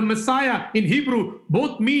 the Messiah in Hebrew,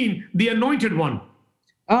 both mean the anointed one.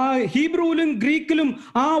 ഹീബ്രുവിലും ഗ്രീക്കിലും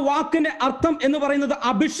ആ വാക്കിന്റെ അർത്ഥം എന്ന് പറയുന്നത്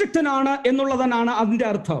അഭിഷിക്തനാണ് എന്നുള്ളതാണ് അതിന്റെ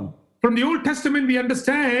അർത്ഥം. From the Old Testament we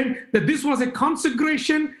understand that this was a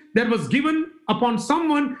consecration that was given upon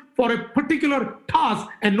someone for a particular task,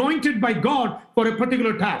 anointed by God for a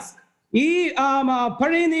particular task. ഈ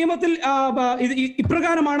പഴയ നിയമത്തിൽ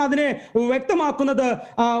ഇപ്രകാരമാണ് അതിനെ വ്യക്തമാക്കുന്നത്.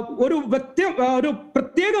 ഒരു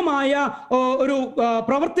പ്രത്യേകമായ ഒരു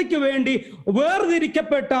പ്രവൃത്തിക്ക് വേണ്ടി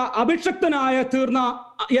വേർതിരിക്കപ്പെട്ട അഭിഷക്തനായ തീർന്ന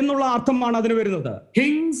എന്നുള്ള അർത്ഥമാണ് അതിന് വരുന്നത്.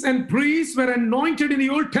 Kings and priests were anointed in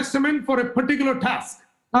the Old Testament for a particular task.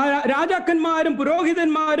 രാജാക്കന്മാരും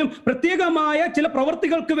പുരോഹിതന്മാരും പ്രത്യേകമായ ചില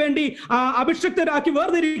പ്രവൃത്തികൾക്ക് വേണ്ടി അഭിഷിക്തരാക്കി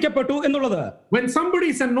വേർതിരിക്കപ്പെട്ടു എന്നുള്ളത്. When somebody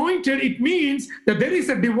is anointed, it means that there is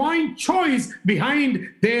a divine choice behind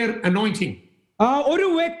their anointing. ഒരു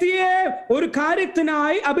വ്യക്തിയെ ഒരു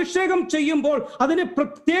കാര്യത്തിനായി അഭിഷേകം ചെയ്യുമ്പോൾ അതിന്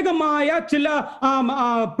പ്രത്യേകമായ ചില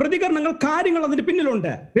പ്രതികരണങ്ങൾ, കാര്യങ്ങൾ അതിന്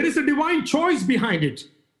പിന്നിലുണ്ട്. There is a divine choice behind it.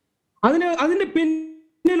 അതിന്റെ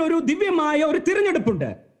പിന്നിൽ ഒരു ദിവ്യമായ ഒരു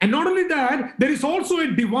തിരഞ്ഞെടുപ്പുണ്ട്. And not only that, there is also a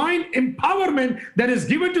divine empowerment that is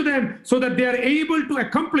given to them so that they are able to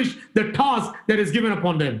accomplish the task that is given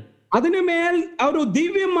upon them. അതിനുമേൽ ഒരു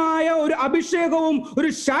ദിവ്യമായ ഒരു അഭിഷേകവും ഒരു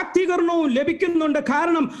ശാക്തീകരണവും ലഭിക്കുന്നുണ്ട്.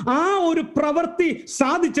 കാരണം ആ ഒരു പ്രവൃത്തി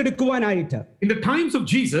സാധിച്ചെടുക്കുവാനായിട്ട്. In the times of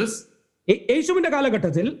Jesus, യേശുവിന്റെ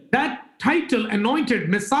കാലഘട്ടത്തിൽ that title, anointed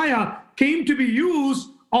Messiah, came to be used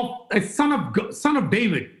of a son of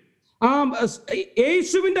David.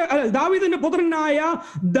 യേശുവിന്റെ ദാവീദിന്റെ പുത്രനായ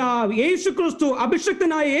യേശു ക്രിസ്തു,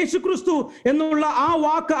 അഭിഷിക്തനായ യേശു ക്രിസ്തു എന്നുള്ള ആ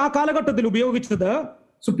വാക്ക് ആ കാലഘട്ടത്തിൽ ഉപയോഗിച്ചത്.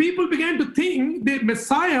 So people began to think the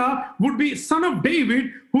Messiah would be son of David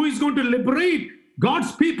who is going to liberate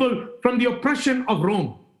God's people from the oppression of Rome.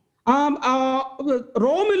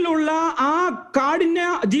 റോമിലുള്ള ആ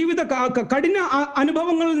കഠിന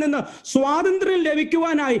അനുഭവങ്ങളിൽ നിന്ന് സ്വാതന്ത്ര്യം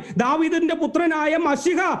ലഭിക്കുവാനായി ദാവീദിന്റെ പുത്രനായ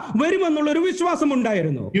മശിഹ വരുമെന്നുള്ള ഒരു വിശ്വാസം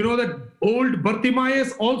ഉണ്ടായിരുന്നു. You know that old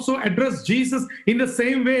Bartimaeus also addressed Jesus in the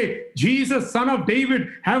same way. Jesus, son of David,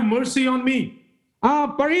 have mercy on me.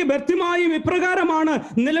 പഴയ ബർത്തിമായും ഇപ്രകാരമാണ്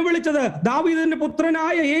നിലവിളിച്ചത്, ദാവീദിന്റെ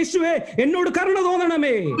പുത്രനായ യേശുവേ, എന്നോട് കരുണ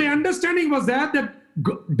തോന്നണമേ. The understanding was that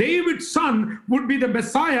David's son would be the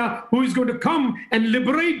Messiah who is going to come and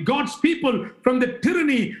liberate God's people from the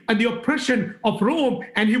tyranny and the oppression of Rome,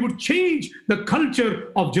 and he would change the culture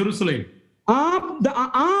of Jerusalem.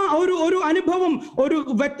 ഒരു അനുഭവം ഒരു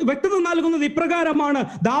വ്യക്തത നൽകുന്നത് ഇപ്രകാരമാണ്.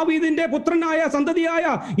 ദാവീദിന്റെ പുത്രനായ സന്തതിയായ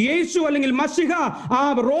യേശു അല്ലെങ്കിൽ മശിഹ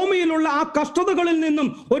റോമിലുള്ള ആ കഷ്ടതകളിൽ നിന്നും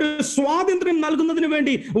ഒരു സ്വാതന്ത്ര്യം നൽകുന്നതിന്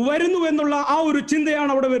വേണ്ടി വരുന്നു എന്നുള്ള ആ ഒരു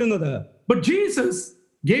ചിന്തയാണ് അവിടെ വരുന്നത്. But Jesus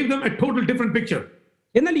gave them a total different picture.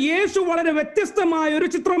 എന്നാൽ യേശു വളരെ വ്യത്യസ്തമായ ഒരു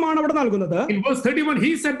ചിത്രമാണ് അവിടെ നൽകുന്നത്. In verse 31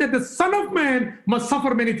 he said that the Son of Man must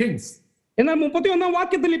suffer many things. എന്നാൽ 31-ാം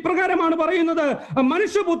വാക്യത്തിൽ ഇപ്രകാരമാണ് പറയുന്നത്,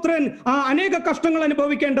 മനുഷ്യപുത്രൻ അനേക കഷ്ടങ്ങൾ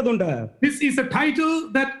അനുഭവിക്കേണ്ടതുണ്ട്. This is a title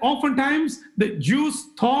that oftentimes the Jews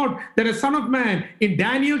thought that a son of man, in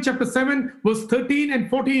Daniel chapter 7 verse 13 and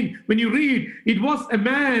 14, when you read, it was a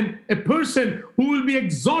man, a person who will be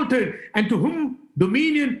exalted and to whom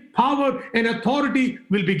dominion, power and authority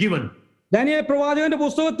will be given. ദാനിയേൽ പ്രവാചകന്റെ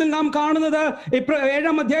പുസ്തകത്തിൽ നാം കാണുന്നത്,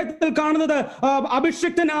 7-ാം അധ്യായത്തിൽ കാണുന്നത്,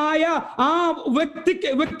 അഭിഷിക്തനായ ആ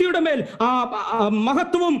വ്യക്തിയുടെ മേൽ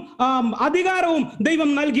മഹത്വവും അധികാരവും ദൈവം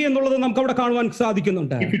നൽകി എന്നുള്ളത് നമുക്ക് അവിടെ കാണുവാൻ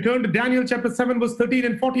സാധിക്കുന്നുണ്ട്. If you turn to Daniel chapter 7 verse 13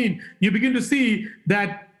 and 14, you begin to see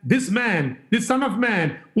that this man, this son of man,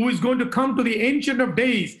 who is going to come to the Ancient of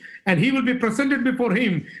Days, and he will be presented before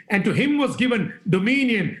him, and to him was given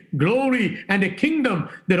dominion, glory, and a kingdom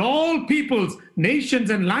that all peoples, nations,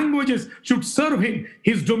 and languages should serve him.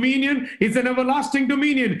 His dominion is an everlasting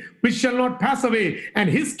dominion which shall not pass away, and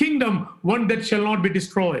his kingdom one that shall not be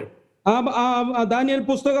destroyed.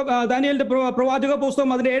 ദാനിയേലിന്റെ പ്രവാചക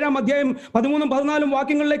പുസ്തകം അതിന്റെ 7-ാം അധ്യായം 13-14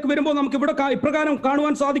 വാക്യങ്ങളിലേക്ക് വരുമ്പോൾ നമുക്ക് ഇവിടെ ഇപ്രകാരം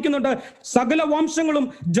കാണുവാൻ സാധിക്കുന്നുണ്ട്. സകല വംശങ്ങളും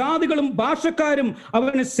ജാതികളും ഭാഷക്കാരും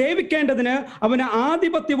അവനെ സേവിക്കേണ്ടതിന് അവന്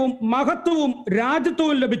ആധിപത്യവും മഹത്വവും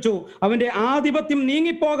രാജ്യത്വവും ലഭിച്ചു. അവന്റെ ആധിപത്യം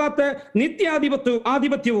നീങ്ങിപ്പോകാത്ത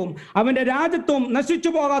ആധിപത്യവും അവന്റെ രാജ്യത്വം നശിച്ചു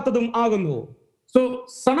പോകാത്തതും ആകുന്നു. So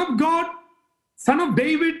son of God, son of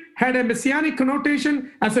David had a messianic connotation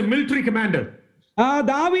as a military commander.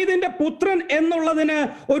 ദാവീദിന്റെ പുത്രൻ എന്നുള്ളതിന്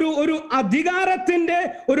ഒരു അധികാരത്തിന്റെ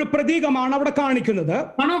ഒരു പ്രതീകമാണ് അവിടെ കാണിക്കുന്നത്.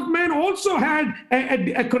 Son of man also had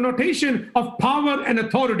a connotation of power and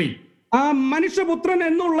authority. മനുഷ്യപുത്രൻ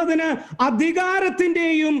എന്നുള്ളതിന്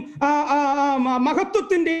അധികാരത്തിന്റെയും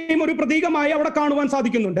മഹത്വത്തിന്റെയും ഒരു പ്രതീകമായി അവിടെ കാണുവാൻ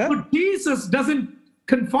സാധിക്കുന്നുണ്ട്. But Jesus doesn't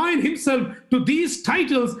confine himself to these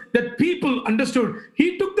titles that people understood. He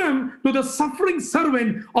took them to the suffering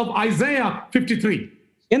servant of Isaiah 53.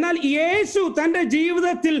 എന്നാൽ യേശു തന്റെ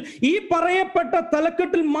ജീവിതത്തിൽ ഈ പറയപ്പെട്ട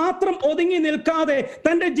തലക്കെട്ടിൽ മാത്രം ഒതുങ്ങി നിൽക്കാതെ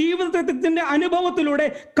തന്റെ ജീവിതത്തിന്റെ അനുഭവത്തിലൂടെ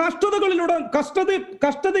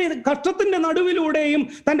കഷ്ടത്തിന്റെ നടുവിലൂടെയും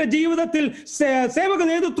തന്റെ ജീവിതത്തിൽ സേവക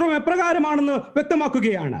നേതൃത്വം എപ്രകാരമാണെന്ന്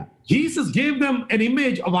വ്യക്തമാക്കുകയാണ്. Jesus gave them an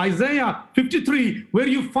image of Isaiah 53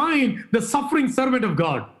 where you find the suffering servant of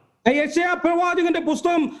God. യെശയ്യാ പ്രവാചകന്റെ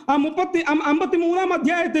പുസ്തകം 53-ാം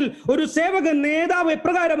അധ്യായത്തിൽ ഒരു സേവക നേതാവ്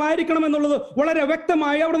എപ്രകാരമായിരിക്കണം എന്നുള്ളത് വളരെ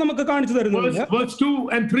വ്യക്തമായി അവിടെ നമുക്ക് കാണിച്ചു തരുന്നുണ്ട്. Verse 2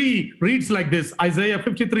 and 3 reads like this. Isaiah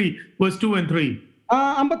 53 verse 2 and 3.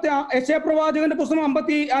 യെശയ്യാ പ്രവാചകന്റെ പുസ്തകം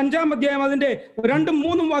 55-ാം അധ്യായം അതിന്റെ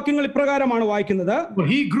 2-3 വാക്യങ്ങൾ ഇപ്രകാരമാണ് വായിക്കുന്നത്.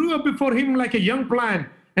 He grew up before him like a young plant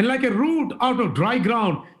and like a root out of dry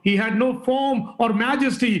ground. He had no form or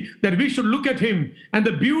majesty that we should look at him, and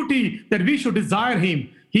the beauty that we should desire him.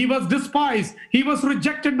 He was despised, he was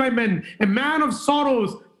rejected by men, a man of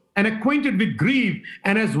sorrows and acquainted with grief,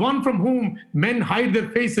 and as one from whom men hide their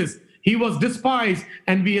faces. He was despised,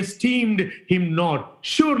 and we esteemed him not.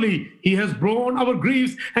 Surely he has borne our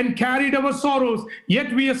griefs and carried our sorrows, yet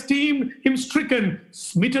we esteemed him stricken,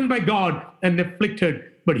 smitten by God, and afflicted.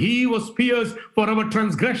 But he was pierced for our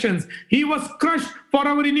transgressions, he was crushed for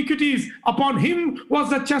our iniquities. Upon him was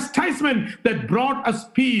the chastisement that brought us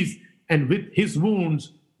peace, and with his wounds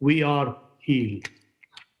we are healed.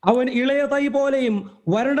 അവൻ ഇളയ തൈ പോലെയും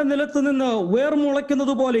വരണ്ട നിലത്ത് നിന്ന്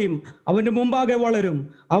വേർമുളയ്ക്കുന്നത് പോലെയും അവന്റെ മുമ്പാകെ വളരും.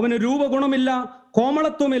 അവന് രൂപഗുണമില്ല,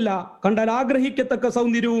 കോമളത്വമില്ല, കണ്ടാൽ ആഗ്രഹിക്കത്തക്ക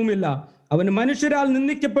സൗന്ദര്യവുമില്ല. അവന് മനുഷ്യരാൽ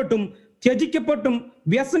നിന്ദിക്കപ്പെട്ടും ത്യജിക്കപ്പെട്ടും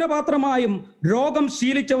വ്യസനപാത്രമായും രോഗം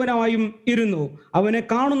ശീലിച്ചവനായും ഇരുന്നു. അവനെ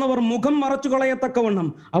കാണുന്നവർ മുഖം മറച്ചു കളയത്തക്കവണ്ണം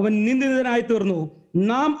അവൻ നിന്ദിതനായി തീർന്നു.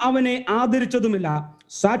 നാം അവനെ ആദരിച്ചതുമില്ല.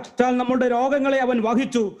 സാക്ഷാൽ നമ്മുടെ രോഗങ്ങളെ അവൻ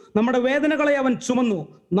വഹിച്ചു, നമ്മുടെ വേദനകളെ അവൻ ചുമന്നു.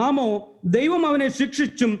 നാമോ ദൈവം അവനെ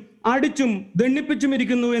ശിക്ഷിച്ചും അടിച്ചും ദണ്ഡിപ്പിച്ചും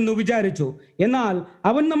ഇരിക്കുന്നു എന്ന് വിചാരിച്ചു. എന്നാൽ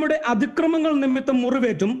അവൻ നമ്മുടെ അതിക്രമങ്ങൾ നിമിത്തം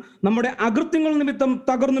മുറിവേറ്റും നമ്മുടെ അകൃത്യങ്ങൾ നിമിത്തം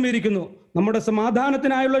തകർന്നുമിരിക്കുന്നു. നമ്മുടെ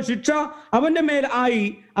സമാധാനത്തിനായുള്ള ശിക്ഷ അവന്റെ മേൽ ആയി,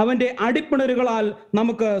 അവന്റെ അടിപ്പിണരുകളാൽ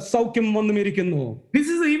നമുക്ക് സൗഖ്യം വന്നുമിരിക്കുന്നു. This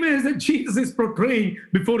is the image that Jesus is portraying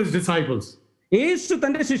before his disciples. യേശു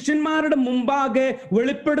തന്റെ ശിഷ്യന്മാരുടെ മുമ്പാകെ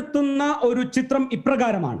വെളിപ്പെടുത്തുന്ന ഒരു ചിത്രം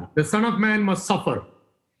ഇപ്രകാരമാണ്. The son of man must suffer.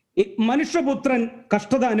 മനുഷ്യപുത്രൻ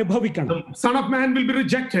കഷ്ടത അനുഭവിക്കണം. The son of man will be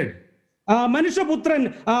rejected. മനുഷ്യപുത്രൻ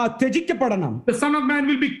ത്യജിക്കപ്പെടണം. The son of man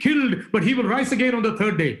will be killed, but he will rise again on the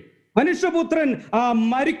third day. മനുഷ്യപുത്രൻ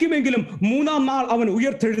മരിക്കുമെങ്കിലും 3-ാം നാൾ അവൻ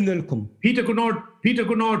ഉയർത്തെഴുന്നേൽക്കും. Peter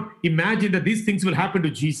could not imagine that these things will happen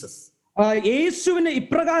to Jesus. യേശുവിന്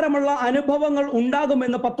ഇപ്രകാരമുള്ള അനുഭവങ്ങൾ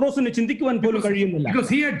ഉണ്ടാകുമെന്ന് പത്രോസിന് ചിന്തിക്കുവാൻ പോലും കഴിയുന്നില്ല. Because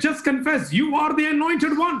he had just confessed, you are the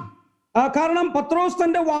anointed one. കാരണം പത്രോസ്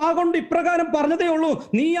തന്റെ വാഗൊണ്ട് ഇപ്രകാരം പറഞ്ഞതേ ഉള്ളൂ,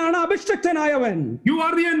 നീയാണ് അഭിഷിക്തനായവൻ. You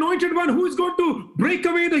are the anointed one who is going to break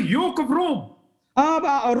away the yoke of Rome.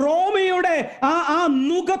 റോമിയുടെ ആ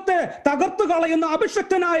നുകത്തെ തകർത്തു കളയുന്ന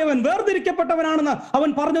അഭിഷക്തനായവൻ വേർതിരിക്കപ്പെട്ടവനാണെന്ന് അവൻ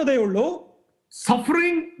പറഞ്ഞതേ ഉള്ളൂ.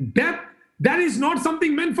 Suffering, death, that is not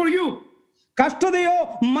something meant for you. കഷ്ടതയോ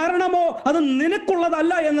മരണമോ അത്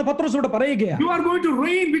നിനക്കുള്ളതല്ല എന്ന് പത്രോസ് ഇവിടെ പറയുകയാണ്. You are going to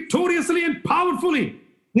reign victoriously and powerfully.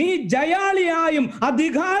 നീ ജയാളിയായും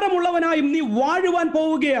അധികാരമുള്ളവനായും നീ വാഴുവാൻ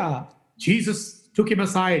പോവുകയാ. Jesus took him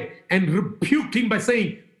aside and rebuked him by saying,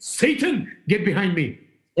 Satan, get behind me.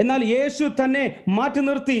 എന്നാൽ യേശു തന്നെ മാറ്റി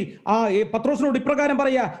നിർത്തി പത്രോസിനോട് ഇപ്രകാരം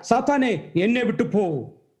പറയാ, സാത്താനെ എന്നെ വിട്ടു പോ.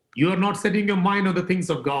 You are not setting your mind on the things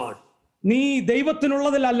of God. നീ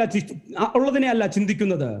ദൈവത്തിനുള്ളതിനെ അല്ല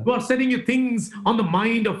ചിന്തിക്കുന്നത്. You are setting your things on the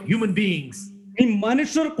mind of human beings. നീ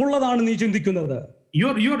മനുഷ്യർക്കുള്ളതാണ് നീ ചിന്തിക്കുന്നത്.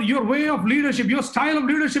 Your way of leadership, your style of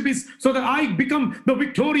leadership is so that I become the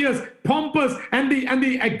victorious, pompous, and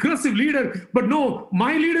the aggressive leader. But no,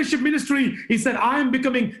 my leadership ministry is that I am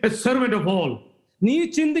becoming a servant of all. നീ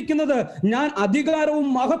ചിന്തിക്കുന്നത് ഞാൻ അധികാരവും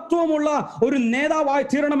മഹത്വമുള്ള ഒരു നേതാവായി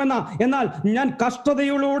തീരണമെന്ന, എന്നാൽ ഞാൻ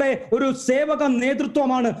കഷ്ടതയിലൂടെ ഒരു സേവക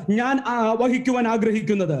നേതൃത്വമാണ് ഞാൻ വഹിക്കുവാൻ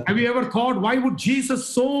ആഗ്രഹിക്കുന്നത്. Have you ever thought, why would Jesus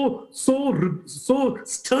so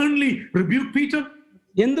sternly rebuke Peter?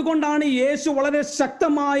 എന്തുകൊണ്ടാണ് യേശു വളരെ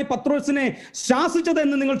ശക്തമായി പത്രോസിനെ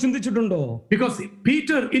ശാസിച്ചതെന്ന് നിങ്ങൾ ചിന്തിച്ചിട്ടുണ്ടോ? Because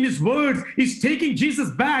Peter in his words is taking Jesus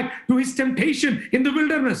back to his temptation in the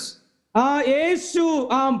wilderness. യേശു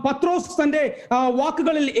പത്രോസ് തന്റെ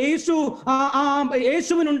വാക്കുകളിൽ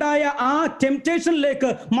യേശുവിനുണ്ടായ ആ ടെംപ്റ്റേഷനിലേക്ക്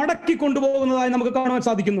മടക്കി കൊണ്ടുപോകുന്നതായി നമുക്ക് കാണാൻ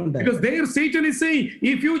സാധിക്കുന്നുണ്ട്. Because there Satan is saying,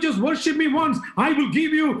 if you just worship me once, I will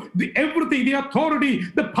give you everything, the authority,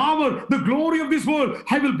 the power, the glory of this world,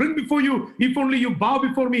 I will bring before you, if only you bow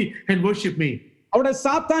before me and worship me. അവിടെ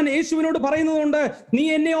സാത്താൻ യേശുവിനോട് പറയുന്നതുകൊണ്ട്, നീ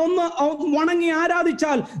എന്നെ ഒന്ന് വണങ്ങി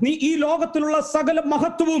ആരാധിച്ചാൽ നീ ഈ ലോകത്തിലുള്ള സകല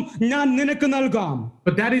മഹത്വവും ഞാൻ നിനക്ക് നൽകാം.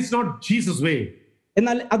 But that is not Jesus' way.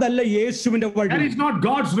 എന്നാൽ അതല്ല യേശുവിന്റെ വഴി. That is not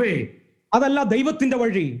God's way. അതല്ല ദൈവത്തിന്റെ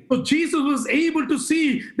വഴി. So Jesus was able to see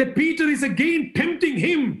that Peter is again tempting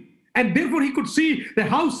him, and therefore he could see that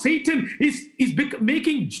how Satan is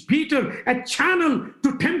making Peter a channel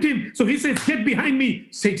to tempt him. So he says, get behind me,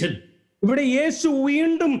 Satan. ഇവിടെ യേശു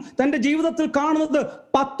വീണ്ടും തന്റെ ജീവിതത്തിൽ കാണുന്നത്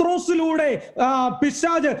പത്രോസിലൂടെ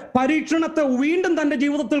പിശാച് പരീക്ഷണത്തെ വീണ്ടും തന്റെ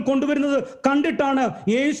ജീവിതത്തിൽ കൊണ്ടുവരുന്നത് കണ്ടിട്ടാണ്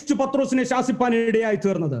യേശു പത്രോസിനെ ശാസിപ്പാൻ ഇടയായി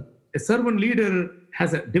തീർന്നത്. A servant leader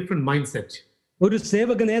has a different mindset. ഒരു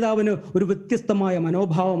സേവക നേതാവിന് ഒരു വ്യത്യസ്തമായ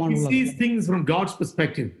മനോഭാവമാണുള്ളത്. He sees things from God's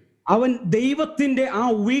perspective. അവൻ ദൈവത്തിന്റെ ആ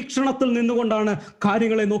വീക്ഷണത്തിൽ നിന്നുകൊണ്ടാണ്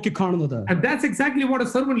കാര്യങ്ങളെ നോക്കി കാണുന്നത്. And that's exactly what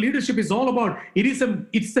a servant leadership is all about.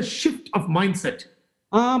 It's a shift of mindset.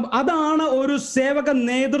 അതാണ് ഒരു സേവക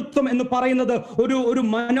നേതൃത്വം എന്ന് പറയുന്നത്. ഒരു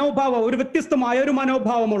മനോഭാവം, ഒരു വ്യത്യസ്തമായ ഒരു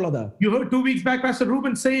മനോഭാവമുള്ളത്. You heard 2 weeks back Pastor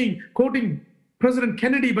Ruben saying, quoting President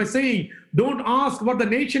Kennedy by saying, don't ask what the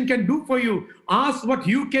nation can do for you, ask what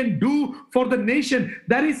you can do for the nation.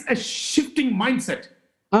 That is a shifting mindset.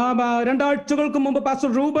 2 ആഴ്ചകൾക്ക് മുമ്പ് pastor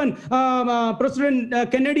Reuben president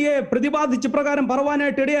കെന്നഡിയെ പ്രതിപാദിച്ച പ്രകാരം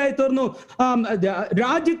പറവാനായിട്ട് ഇടയായി തീർന്നു.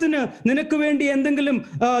 രാജ്യത്തിന് നിനക്ക് വേണ്ടി എന്തെങ്കിലും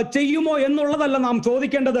ചെയ്യുമോ എന്നുള്ളതല്ല നാം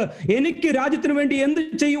ചോദിക്കേണ്ടത്, എനിക്ക് രാജ്യത്തിന് വേണ്ടി എന്ത്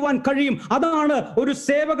ചെയ്യുവാൻ കഴിയും. അതാണ് ഒരു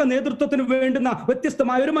സേവക നേതൃത്വത്തിന് വേണ്ടുന്ന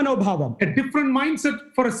വ്യത്യസ്തമായ ഒരു മനോഭാവം. A different mindset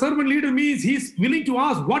for a servant leader means he is willing to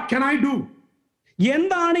ask, what can I do?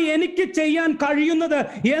 എന്താണ് എനിക്ക് ചെയ്യാൻ കഴിയുന്നത്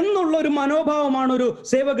എന്നുള്ള ഒരു മനോഭാവമാണ് ഒരു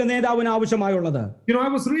സേവക നേതാവിന് ആവശ്യമായുള്ളത്. You know,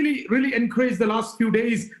 I was really encouraged the last few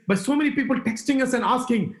days by so many people texting us and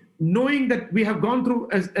asking, knowing that we have gone through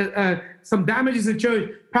some damages in church,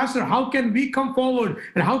 Pastor, how can we come forward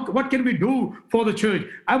and what can we do for the church?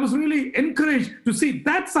 I was really encouraged to see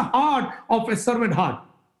that's the heart of a servant heart.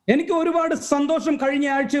 എനിക്ക് ഒരുപാട് സന്തോഷം കഴിഞ്ഞ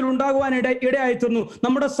ആഴ്ചയിൽ ഉണ്ടാകുവാൻ ഇടയായി തീർന്നു.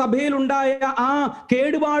 നമ്മുടെ സഭയിൽ ഉണ്ടായ ആ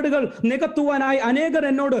കേടുപാടുകൾ നികത്തുവാനായി അനേകർ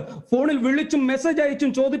എന്നോട് ഫോണിൽ വിളിച്ചും മെസ്സേജ് അയച്ചും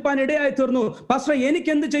ചോദിപ്പാൻ ഇടയായി തീർന്നു. പാസ്റ്റർ,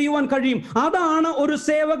 എനിക്ക് എന്ത് ചെയ്യുവാൻ കഴിയും? അതാണ് ഒരു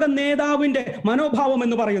സേവക നേതാവിന്റെ മനോഭാവം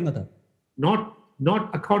എന്ന് പറയുന്നത്. Not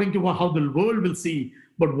according to how the world will see,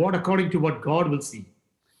 but according to what God will see.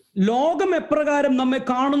 ലോകം എപ്രകാരം നമ്മെ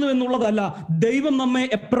കാണുന്നു എന്നുള്ളതല്ല, ദൈവം നമ്മെ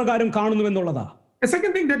എപ്രകാരം കാണുന്നു എന്നുള്ളതാ. The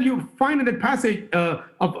second thing that you find in that passage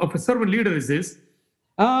of a servant leader is this.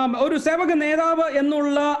 ഒരു സേവക നേതാവ്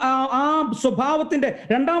എന്നുള്ള ആ സ്വഭാവത്തിന്റെ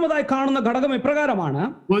രണ്ടാമതായി കാണുന്ന ഘടകം ഇപ്രകാരമാണ്.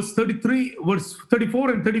 Verse 34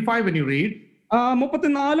 and 35 when you read.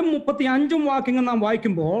 34 35 വാക്യങ്ങൾ നാം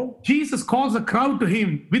വായിക്കുമ്പോൾ, Jesus calls a crowd to him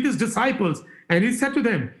with his disciples and he said to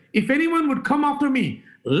them, if anyone would come after me,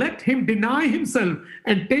 let him deny himself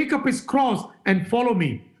and take up his cross and follow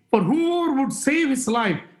me. For whoever would save his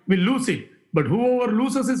life will lose it. But whoever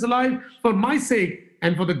loses his life for my sake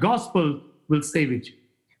and for the gospel will save it.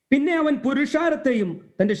 പിന്നെ അവൻ പുരുഷാരത്തെയും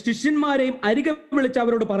തന്റെ ശിഷ്യന്മാരെയും അരികെ വിളിച്ച്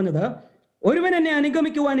അവരോട് പറഞ്ഞത്, ഒരുവൻ എന്നെ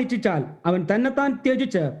അനുഗമിക്കുവാൻ ഇച്ഛിച്ചാൽ അവൻ തന്നെത്താൻ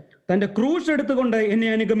ത്യജിച്ച് തന്റെ ക്രൂശ് എടുത്തുകൊണ്ട് എന്നെ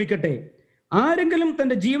അനുഗമിക്കട്ടെ. ആരെങ്കിലും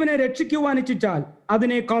തന്റെ ജീവനെ രക്ഷിക്കുവാൻ ഇച്ഛിച്ചാൽ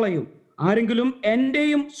അതിനെ കളയും. ആരെങ്കിലും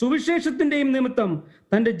എന്റെയും സുവിശേഷത്തിന്റെയും നിമിത്തം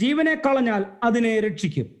തന്റെ ജീവനെ കളഞ്ഞാൽ അതിനെ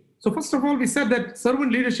രക്ഷിക്കും. So first of all, we said that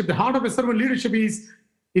servant leadership, the heart of a servant leadership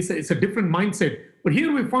is a different mindset. But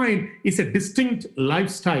here we find it's a distinct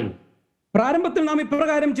lifestyle. പ്രാരംഭത്തിൽ നാം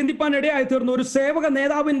ഇപ്രകാരം ചിന്തിപ്പാൻ ഇടയായി തീർന്നു. ഒരു സേവക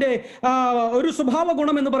നേതാവിന്റെ ഒരു സ്വഭാവ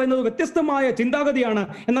ഗുണം എന്ന് പറയുന്നത് വ്യത്യസ്തമായ ചിന്താഗതിയാണ്.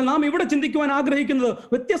 എന്നാൽ നാം ഇവിടെ ചിന്തിക്കുവാൻ ആഗ്രഹിക്കുന്നത്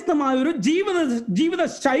വ്യത്യസ്തമായ ഒരു ജീവിത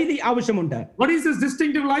ശൈലി ആവശ്യമുണ്ട്. What is this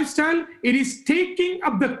distinctive lifestyle? It is taking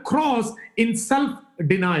up the cross in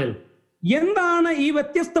self-denial. എന്താണ് ഈ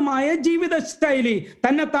വ്യത്യസ്തമായ ജീവിത ശൈലി?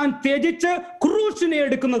 തന്നെ താൻ ത്യജിച്ച് ക്രൂശിനെ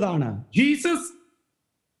എടുക്കുന്നതാണ്. Jesus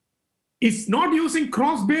is not using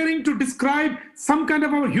cross bearing to describe some kind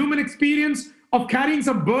of our human experience of carrying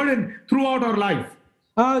some burden throughout our life.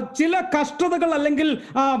 ചില കഷ്ടതകൾ അല്ലെങ്കിൽ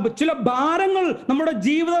ചില ഭാരങ്ങൾ നമ്മുടെ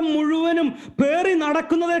ജീവിതം മുഴുവനും പേറി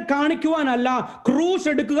നടക്കുന്നതെ കാണിക്കുവാനല്ല ക്രൂശ്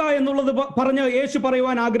എടുക്കുക എന്നുള്ളത് പറഞ്ഞ് യേശു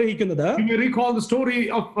പറയുവാൻ ആഗ്രഹിക്കുന്നത്. You may recall the story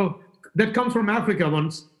of that comes from Africa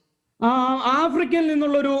once. ആഫ്രിക്കയിൽ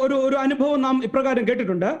നിന്നുള്ള ഒരു അനുഭവം നാം ഇപ്രകാരം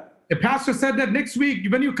കേട്ടിട്ടുണ്ട്. A pastor said that next week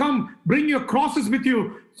when you come, bring your crosses with you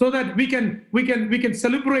so that we can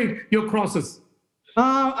celebrate your crosses.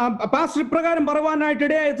 Pastor ഇപ്രകാരം പറയുവാനായിട്ട്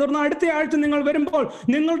ഇടയായി തീർന്നു. അടുത്ത ആഴ്ച നിങ്ങൾ വരുമ്പോൾ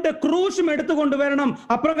നിങ്ങളുടെ ക്രൂശും എടുത്തുകൊണ്ട് വരണം.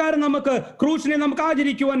 അപ്രകാരം നമുക്ക് ക്രൂശിനെ നമുക്ക്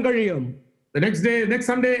ആചരിക്കുവാൻ കഴിയും. The next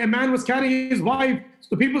Sunday, a man was carrying his wife.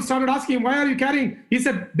 So people started asking, why are you carrying? He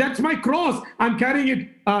said, that's my cross. I'm carrying it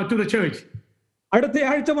to the church. അടുത്ത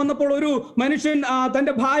ആഴ്ച വന്നപ്പോൾ ഒരു മനുഷ്യൻ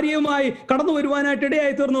തന്റെ ഭാര്യയുമായി കടന്നു വരുവാനായിട്ട്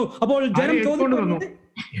ഇടയായി തീർന്നു. അപ്പോൾ ജനം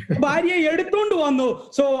ഭാര്യയെ എടുത്തോണ്ട് വന്നു.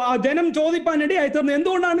 സോ ജനം ചോദിപ്പാൻ ഇടയായി തീർന്നു,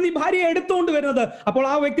 എന്തുകൊണ്ടാണ് നീ ഭാര്യയെ എടുത്തോണ്ട് വരുന്നത്? അപ്പോൾ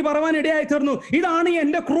ആ വ്യക്തി പറയാൻ ഇടയായി തീർന്നു, ഇതാണ്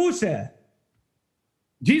എന്റെ ക്രൂശ്.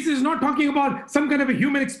 Jesus is not talking about some kind of a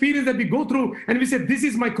human experience that we go through and we say, this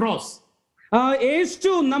is my cross. യേശു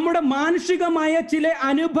നമ്മുടെ മാനുഷികമായ ചില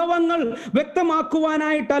അനുഭവങ്ങൾ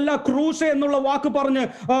വ്യക്തമാക്കുവാനായിട്ടല്ല ക്രൂശ് എന്നുള്ള വാക്ക് പറഞ്ഞ്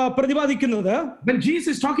പ്രതിപാദിക്കുന്നത്. When Jesus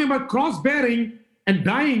is talking about cross bearing and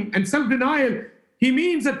dying and self-denial, he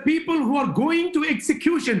means that people who are going to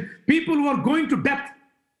execution, people who are going to death.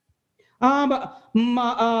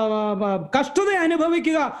 കഷ്ടത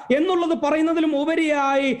അനുഭവിക്കുക എന്നുള്ളത് പറയുന്നതിലും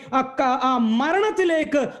ഉപരിയായി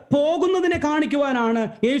മരണത്തിലേക്ക് പോകുന്നതിനെ കാണിക്കുവാനാണ്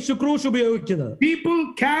യേശു ക്രൂശ് ഉപയോഗിച്ചത്. People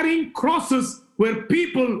carrying crosses were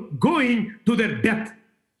people going to their death.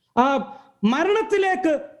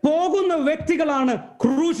 മരണത്തിലേക്ക് പോകുന്ന വ്യക്തികളാണ്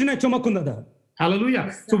ക്രൂശിനെ ചുമക്കുന്നത്. Hallelujah.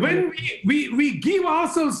 So when we give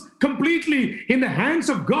ourselves completely in the hands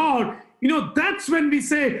of God, that's when we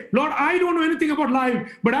say, Lord, I don't know anything about life,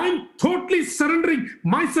 but I'm totally surrendering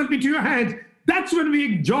myself into your hands. That's when we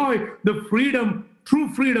enjoy the freedom, true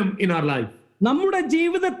freedom in our life. നമ്മുടെ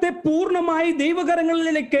ജീവിതത്തെ പൂർണ്ണമായി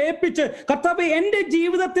ദൈവകരങ്ങളിലേക്ക് ഏൽപ്പിച്ച്, കർത്താവേ എന്റെ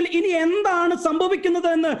ജീവിതത്തിൽ ഇനി എന്താണ് സംഭവിക്കുന്നത്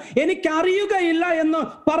എന്ന് എനിക്കറിയുകയില്ല എന്ന്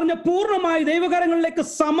പറഞ്ഞ് പൂർണ്ണമായി ദൈവകരങ്ങളിലേക്ക്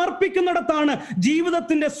സമർപ്പിക്കുന്നിടത്താണ്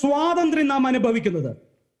ജീവിതത്തിന്റെ സ്വാതന്ത്ര്യം നാം അനുഭവിക്കുന്നത്.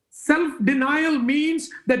 Self-denial means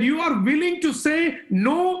that you are willing to say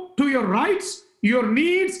no to your rights, your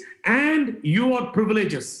needs, and your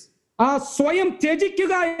privileges. സ്വയം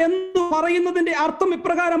ത്യജിക്കുക എന്ന് പറയുന്നതിന്റെ അർത്ഥം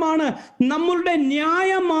ഇപ്രകാരമാണ്: നമ്മളുടെ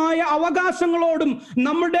ന്യായമായ അവകാശങ്ങളോടും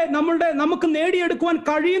നമുക്ക് നേടിയെടുക്കുവാൻ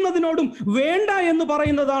കഴിയുന്നതിനോടും വേണ്ട എന്ന്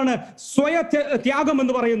പറയുന്നതാണ് ത്യാഗം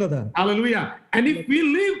എന്ന് പറയുന്നത്. Hallelujah. And if we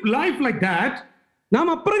live life like that, നാം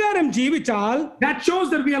അപ്രകാരം ജീവിച്ചാൽ, that shows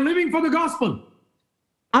that we are living for the gospel.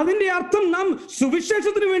 അതിന്റെ അർത്ഥം നാം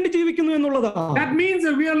സുവിശേഷത്തിന് വേണ്ടി ജീവിക്കുന്നു എന്നുള്ളതാണ്. That means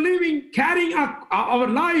that we are living, carrying our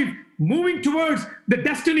life, moving towards the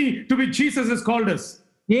destiny to which Jesus has called us.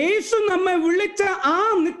 യേശു നമ്മെ വിളിച്ച ആ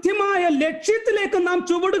നിത്യമായ ലക്ഷ്യത്തിലേക്ക് നാം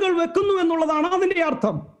ചുവടുകൾ വെക്കുന്നു എന്നുള്ളതാണ് അതിന്റെ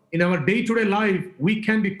അർത്ഥം. In our day-to-day life, we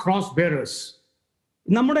can be cross bearers.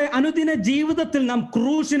 നമ്മുടെ അനുദിന ജീവിതത്തിൽ നാം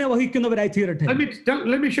ക്രൂശിനെ വഹിക്കുന്നവരായി തീരട്ടെ.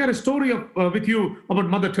 Let me share a story with you about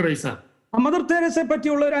Mother Teresa. Mother തെരേസയെ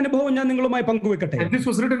പറ്റിയുള്ള ഒരു അനുഭവം ഞാൻ നിങ്ങളുമായി പങ്കുവെക്കട്ടെ. And this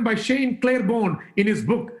was written by Shane Claiborne in his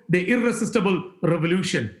book The Irresistible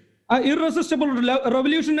Revolution. Irresistible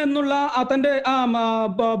revolution എന്നുള്ള തന്റെ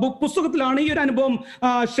പുസ്തകത്തിലാണ് ഈ ഒരു അനുഭവം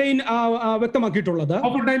ഷെയ്ൻ വ്യക്തമാക്കിയിട്ടുള്ളത്.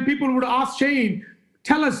 Oftentimes people would ask Shane,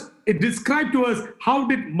 tell us, describe to us, how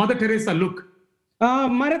did Mother Teresa look?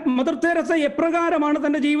 Mother Teresa എപ്രകാരമാണ്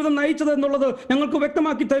തന്റെ ജീവിതം നയിച്ചത് എന്നുള്ളത് ഞങ്ങൾക്ക്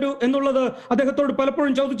വ്യക്തമാക്കി തരൂ എന്നുള്ളത് അദ്ദേഹത്തോട്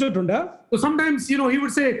പലപ്പോഴും ചോദിച്ചിട്ടുണ്ട്. So sometimes, he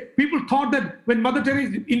would say, people thought that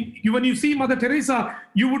when you see Mother Teresa,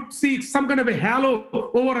 you would see some kind of a halo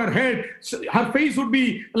over her head. Her face would be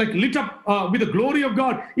like lit up with the glory of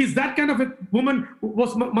God. Is that kind of a woman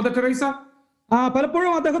was Mother Teresa?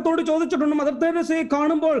 പലപ്പോഴും അദ്ദേഹത്തോട് ചോദിച്ചിട്ടുണ്ട്, mother തെരേസയെ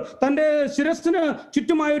കാണുമ്പോൾ തന്റെ ശിരസ്സിന്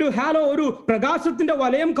ചുറ്റുമായ ഒരു hello, ഒരു പ്രകാശത്തിന്റെ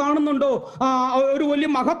വലയം കാണുന്നുണ്ടോ, ഒരു വലിയ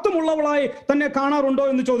മഹത്വമുള്ളവളായി തന്നെ കാണാറുണ്ടോ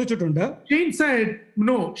എന്ന് ചോദിച്ചിട്ടുണ്ട്. Jane said,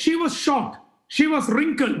 no, she was shocked, she was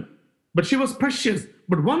wrinkled, but she was precious.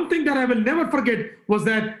 But one thing that I will never forget was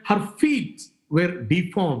that her feet were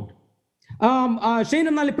deformed. Shane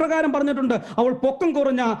എന്നാൽ ഇപ്രകാരം പറഞ്ഞിട്ടുണ്ട്, അവൾ പൊക്കം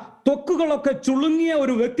കുറഞ്ഞ ത്വക്കുകളൊക്കെ ചുളുങ്ങിയ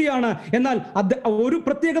ഒരു വ്യക്തിയാണ്. എന്നാൽ ഒരു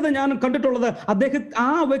പ്രത്യേകത ഞാൻ കണ്ടിട്ടുള്ളത്,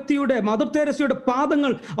 ആ വ്യക്തിയുടെ മദർ തെരേസയുടെ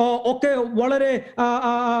പാദങ്ങൾ ഒക്കെ വളരെ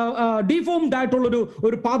ഡിഫോംഡ്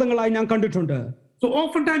ആയിട്ടുള്ളൊരു പാദങ്ങളായി ഞാൻ കണ്ടിട്ടുണ്ട്. So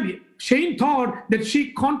oftentimes Shane thought that she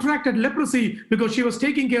contracted leprosy because she was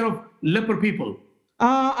taking care of leper people.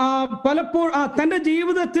 പലപ്പോഴും തന്റെ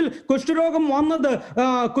ജീവിതത്തിൽ കുഷ്ഠരോഗം വന്നത്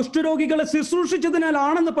കുഷ്ഠരോഗികളെ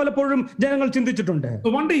ശുശ്രൂഷിച്ചതിനാലാണെന്ന് പലപ്പോഴും ജനങ്ങൾ ചിന്തിച്ചിട്ടുണ്ട്.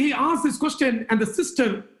 So one day he asked this question, and the sister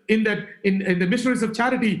in the Missionaries of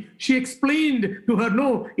Charity, she explained to her,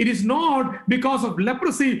 no, it is not because of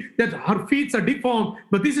leprosy that her feet are deformed,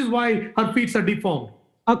 but this is why her feet are deformed.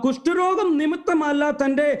 ആ കുഷ്ഠരോഗം നിമിത്തമല്ല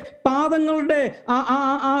തന്റെ പാദങ്ങളുടെ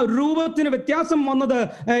ആ രൂപത്തിന് വ്യത്യാസം വന്നത്,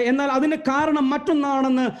 എന്നാൽ അതിന് കാരണം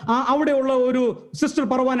മറ്റൊന്നാണെന്ന് അവിടെയുള്ള ഒരു സിസ്റ്റർ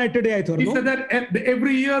പറയുവാനായിട്ട് ഇടയായി തീർന്നു. He said that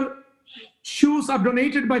every year shoes are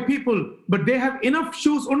donated by people, but they have enough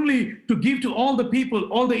shoes only to give to all the people,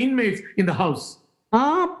 all the inmates in the house. ആ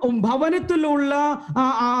ഭവനത്തിലുള്ള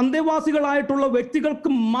അന്തേവാസികളായിട്ടുള്ള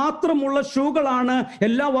വ്യക്തികൾക്ക് മാത്രമുള്ള ഷൂകളാണ്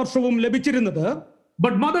എല്ലാ വർഷവും ലഭിച്ചിരുന്നത്.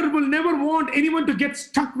 But mother will never want anyone to get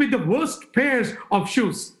stuck with the worst pairs of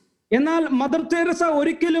shoes. എന്നാൽ mother Teresa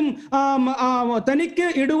ഒരിക്കലും തനിക്ക്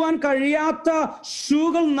ഇടുവാൻ കഴിയാത്ത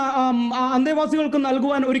ഷൂകൾ അന്തേവാസികൾക്ക്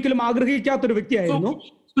നൽകുവാൻ ഒരിക്കലും ആഗ്രഹിക്കാത്തൊരു വ്യക്തിയായിരുന്നു.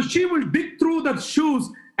 So she will dig through the shoes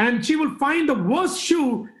and she will find the worst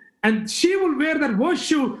shoe, and she will wear that worst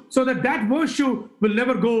shoe so that worst shoe will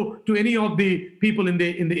never go to any of the people in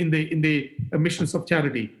the missions of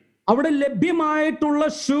charity. അവിടെ ലഭ്യമായിട്ടുള്ള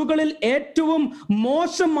ഷൂകളിൽ ഏറ്റവും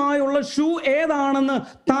മോശമായുള്ള shoe ഏതാണെന്ന്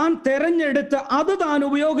താൻ തെരഞ്ഞെടുത്ത് അത് താൻ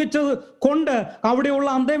ഉപയോഗിച്ചത് കൊണ്ട് അവിടെയുള്ള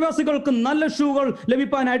അന്തേവാസികൾക്ക് നല്ല ഷൂകൾ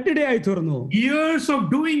ലഭിക്കാനായിട്ട് ഇടയായി തീർന്നു. Years of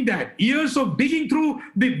doing that, years of digging through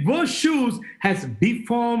the worst shoes has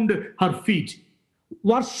deformed her feet.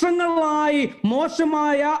 വർഷങ്ങളായി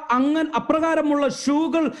മോശമായ അപ്രകാരമുള്ള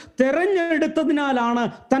ഷൂകൾ തെരഞ്ഞെടുത്തതിനാലാണ്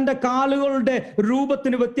തന്റെ കാലുകളുടെ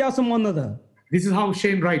രൂപത്തിന് വ്യത്യാസം വന്നത്. This is how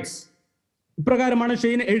Shane writes. ഇപ്രകാരമാണ്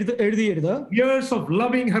ഷെയ്ൻ എഴുതിയത്. Years of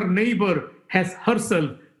loving her neighbor has herself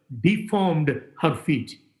deformed her feet.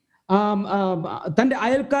 തന്റെ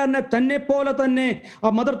അയൽക്കാരനെ തന്നെ പോലെ തന്നെ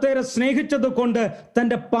മദർ തെരേസ സ്നേഹിച്ചത് കൊണ്ട്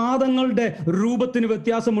തന്റെ പാദങ്ങളുടെ രൂപത്തിന്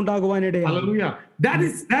വ്യത്യാസം ഉണ്ടാകുവാനിടയായി. Hallelujah.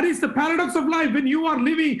 That is the paradox of life. When you are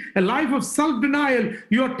living a life of self-denial,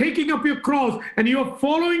 you are taking up your cross and you are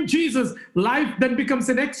following Jesus, life then becomes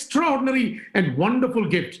an extraordinary and wonderful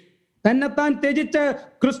gift. തന്നെത്താൻ ത്യജിച്ച്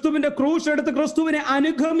ക്രിസ്തുവിന്റെ ക്രൂശ് എടുത്ത് ക്രിസ്തുവിനെ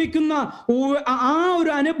അനുഗമിക്കുന്ന ആ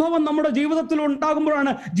ഒരു അനുഭവം നമ്മുടെ ജീവിതത്തിൽ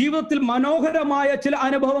ഉണ്ടാകുമ്പോഴാണ് ജീവിതത്തിൽ മനോഹരമായ ചില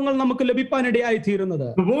അനുഭവങ്ങൾ നമുക്ക് ലഭിക്കാനിടയായി തീരുന്നത്.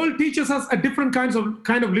 The world teaches us a different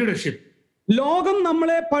kind of leadership. ലോകം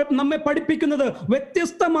നമ്മെ പഠിപ്പിക്കുന്നത്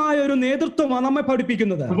വ്യത്യസ്തമായ ഒരു നേതൃത്വമാണ് നമ്മെ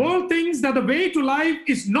പഠിപ്പിക്കുന്നത്. The world thinks that the way to life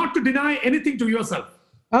is not to deny anything to yourself.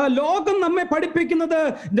 ലോകം നമ്മെ പഠിപ്പിക്കുന്നത്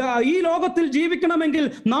ഈ ലോകത്തിൽ ജീവിക്കണമെങ്കിൽ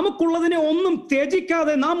നമുക്കുള്ളതിനെ ഒന്നും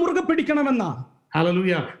ത്യജിക്കാതെ നാം മുറുകെ പിടിക്കണമെന്നാ.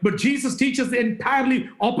 Hallelujah. But Jesus teaches the entirely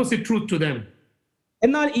opposite truth to them.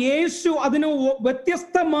 എന്നാൽ യേശു അതിന്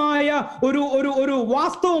വ്യത്യസ്തമായ ഒരു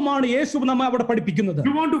വാസ്തവമാണ് യേശു നമ്മെ അവിടെ പഠിപ്പിക്കുന്നത്.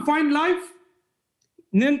 You want to find life?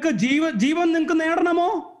 നിങ്ങൾക്ക് ജീവൻ നിങ്ങൾക്ക് നേടണമോ?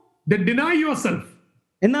 Then deny yourself.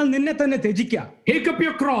 എന്നാൽ നിന്നെ തന്നെ ത്യജിക്കുക. Take up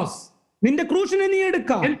your cross. നിന്റെ ക്രൂശിനെ നീ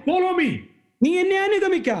എടുക്കുക. And follow me. നീ എന്നെ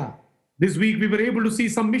അനുഗമിക്കുക. This week we were able to see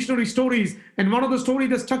some missionary stories, and one of the stories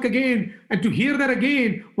that stuck again, and to hear that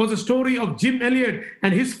again, was a story of Jim Elliot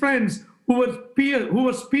and his friends who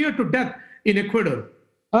were speared to death in Ecuador.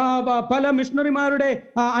 പല മിഷണറിമാരുടെ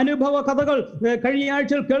അനുഭവ കഥകൾ കഴിഞ്ഞ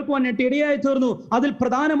ആഴ്ചയിൽ കേൾക്കുവാൻ ഇടയായി തീർന്നു. അതിൽ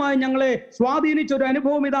പ്രധാനമായി ഞങ്ങളെ സ്വാധീനിച്ച ഒരു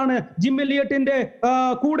അനുഭവം ഇതാണ്. ജിം എലിയട്ടിന്റെ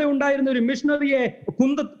കൂടെ ഉണ്ടായിരുന്ന ഒരു മിഷണറിയെ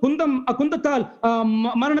കുന്തത്താൽ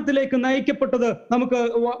മരണത്തിലേക്ക് നയിക്കപ്പെട്ടത് നമുക്ക്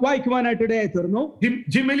വായിക്കുവാനായിട്ട് ഇടയായി തീർന്നു.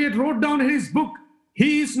 Jim Elliot wrote down in his book, "He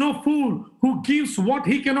is no fool who gives what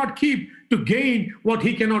he cannot keep to gain what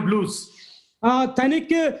he cannot lose."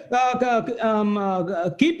 തനിക്ക്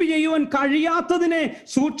കീപ്പ് ചെയ്യുവാൻ കഴിയാത്തതിനെ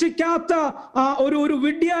സൂക്ഷിക്കാത്ത ഒരു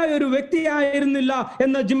വിഡ്ഢിയായ ഒരു വ്യക്തിയായിരുന്നില്ല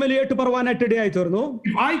എന്ന് ജിം എലിയട്ട് പറയുവാനായിട്ട് ഇടയായി തീർന്നു.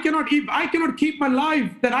 If I cannot keep my life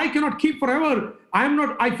that I cannot keep forever,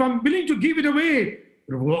 if I'm willing to give it away,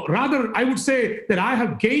 rather I would say that I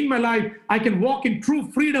have gained my life. I can walk in true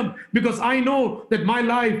freedom because I know that my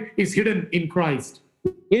life is hidden in Christ.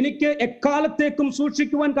 എനിക്ക് എക്കാലത്തേക്കും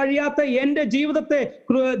സൂക്ഷിക്കുവാൻ കഴിയാത്ത എന്റെ ജീവിതത്തെ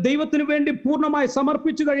ദൈവത്തിന് വേണ്ടി പൂർണ്ണമായി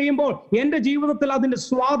സമർപ്പിച്ചു കഴിയുമ്പോൾ എന്റെ ജീവിതത്തിൽ അതിന്റെ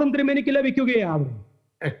സ്വാതന്ത്ര്യം എനിക്ക് ലഭിക്കുകയാണ്.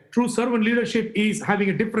 A true servant leadership is having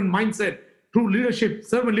a different mindset True leadership,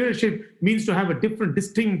 servant leadership means to have a different,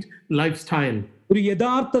 distinct lifestyle. ഒരു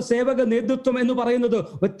യഥാർത്ഥ സേവക നേതൃത്വം എന്ന് പറയുന്നത്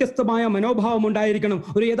വ്യത്യസ്തമായ മനോഭാവം ഉണ്ടായിരിക്കണം.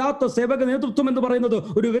 ഒരു യഥാർത്ഥ സേവക നേതൃത്വം എന്ന് പറയുന്നത്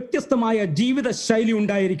ഒരു വ്യത്യസ്തമായ ജീവിത ശൈലി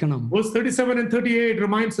ഉണ്ടായിരിക്കണം. Verse 37 and 38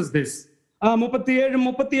 reminds us this.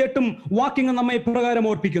 37-38 വാക്യങ്ങൾ നമ്മെ ഇപ്രകാരം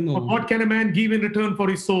ഓർപ്പിക്കുന്നു. What can a man give in return for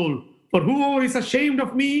his soul? For whoever is ashamed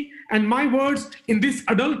of me and my words in this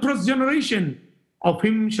adulterous generation, of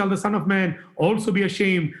him shall the Son of Man also be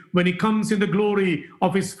ashamed when he comes in the glory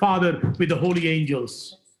of his Father with the holy angels.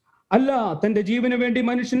 അല്ല, തന്റെ ജീവന് വേണ്ടി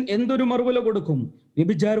മനുഷ്യൻ എന്തൊരു മറുവില കൊടുക്കും?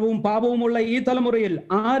 വ്യഭിചാരവും പാപവുമുള്ള ഈ തലമുറയിൽ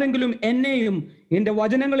ആരെങ്കിലും എന്നെയും എന്റെ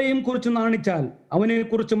വചനങ്ങളെയും കുറിച്ച് നാണിച്ചാൽ അവനെ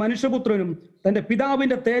കുറിച്ച് മനുഷ്യപുത്രനും തന്റെ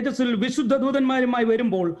പിതാവിന്റെ തേജസ്സിൽ വിശുദ്ധ ദൂതന്മാരുമായി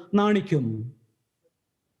വരുമ്പോൾ നാണിക്കും.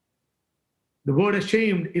 The word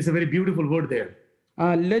ashamed is a very beautiful word there.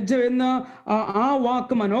 ലജ്ജ എന്ന ആ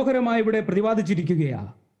വാക്ക് മനോഹരമായി ഇവിടെ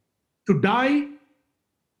പ്രതിപാദിച്ചിരിക്കുകയാണ്. To die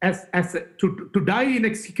to die in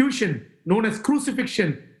execution, known as crucifixion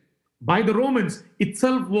by the Romans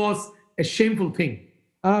itself was a shameful thing.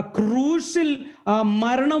 ക്രൂശിൽ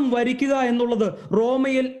മരണം വരിക്കുക എന്നുള്ളത്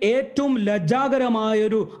റോമയിൽ ഏറ്റവും ലജ്ജാകരമായ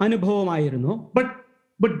ഒരു അനുഭവമായിരുന്നു.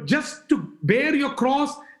 But just to bear your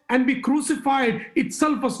cross and be crucified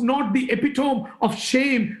itself was not the epitome of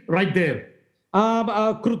shame right there.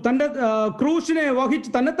 തന്റെ ക്രൂശിനെ വഹിച്ച്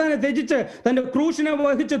തന്നെത്താനെ ത്യജിച്ച് തന്റെ ക്രൂശിനെ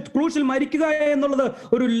വഹിച്ച് ക്രൂശിൽ മരിക്കുക എന്നുള്ളത്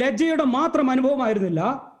ഒരു ലജ്ജയുടെ മാത്രം അനുഭവമായിരുന്നില്ല.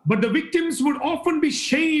 But the victims would often be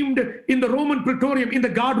shamed in the Roman praetorium, in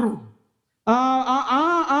the guard room.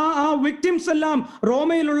 Victims എല്ലാം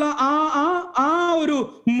റോമയിലുള്ള ആ ഒരു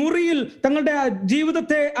മുറിയിൽ തങ്ങളുടെ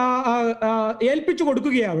ജീവിതത്തെ ഏൽപ്പിച്ചു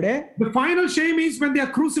കൊടുക്കുകയാണ് അവിടെ. The final shame is when they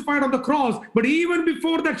are crucified on the cross. But even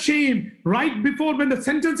before that shame, right before when the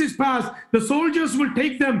sentence is passed, the soldiers will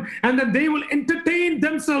take them and then they will entertain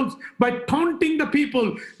themselves by taunting the people.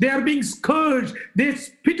 They are being scourged. They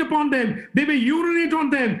spit upon them. They will urinate on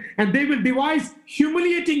them, and they will devise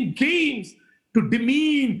humiliating games to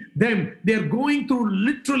demean them. They are going through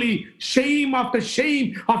literally shame after shame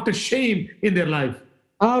after shame in their life.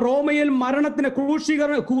 റോമയിൽ മരണത്തിന്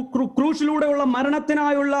ക്രൂശിലൂടെയുള്ള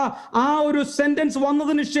മരണത്തിനായുള്ള ആ ഒരു sentence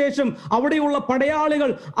വന്നതിന് ശേഷം അവിടെയുള്ള പടയാളികൾ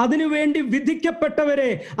അതിനുവേണ്ടി വിധിക്കപ്പെട്ടവരെ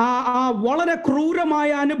വളരെ ക്രൂരമായ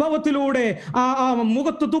അനുഭവത്തിലൂടെ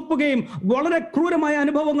മുഖത്ത് തുപ്പുകയും വളരെ ക്രൂരമായ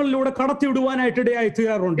അനുഭവങ്ങളിലൂടെ കടത്തിവിടുവാനായിട്ട് ഇടയായി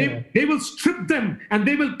തീരാറുണ്ട്. They will strip them and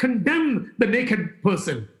they will condemn the naked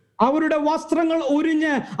person. അവരുടെ വസ്ത്രങ്ങൾ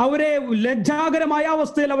ഉരിഞ്ഞ് അവരെ ലജ്ജാകരമായ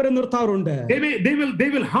അവസ്ഥയിൽ അവരെ നിർത്താറുണ്ട്. They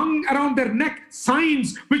will hang around their neck signs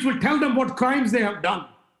which will tell them what crimes they have done.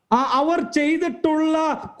 അവർ ചെയ്തിട്ടുള്ള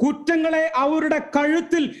കുറ്റങ്ങളെ അവരുടെ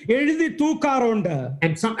കഴുത്തിൽ എഴുതി തൂക്കാറുണ്ട്.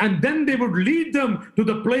 And then they would lead them to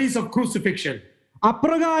the place of crucifixion.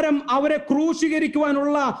 അപ്രകാരം അവരെ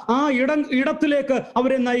ക്രൂശീകരിക്കുവാനുള്ള ആ ഇടത്തിലേക്ക്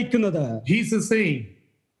അവരെ നയിക്കുന്നത്. Jesus saying,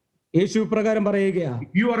 യേശു പ്രകാരം പറയുകയാ,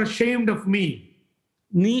 you are ashamed of me.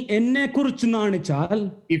 നീ എന്നെ കുറിച്ച് നാണിച്ചാൽ,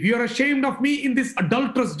 if you are ashamed of me in this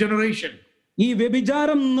adulterous generation, ഈ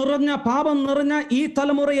വ്യഭിചാരം നിറഞ്ഞ പാപം നിറഞ്ഞ ഈ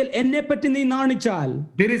തലമുറയിൽ എന്നെ പറ്റി നീ നാണിച്ചാൽ,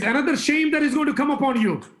 there is another shame that is going to come upon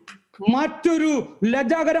you. മറ്റൊരു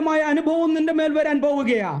ലജ്ജാകരമായ അനുഭവം നിന്റെ മേൽ വരാൻ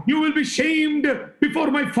പോവുകയാ. You will be shamed before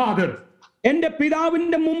my Father. എന്റെ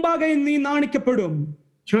പിതാവിന്റെ മുമ്പാകെ നീ നാണിക്കപ്പെടും.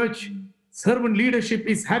 Church, servant leadership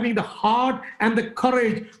is having the heart and the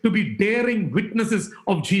courage to be daring witnesses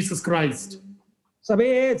of Jesus Christ.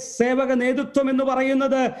 സഭയെ സേവക നേതൃത്വം എന്ന്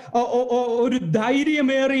പറയുന്നത് ഒരു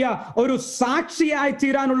ധൈര്യമേറിയ ഒരു സാക്ഷിയായി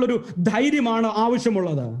തീരാനുള്ളൊരു ധൈര്യമാണ്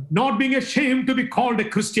ആവശ്യമുള്ളത്. Not being ashamed to be called a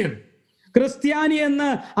Christian. ക്രിസ്ത്യാനി എന്ന്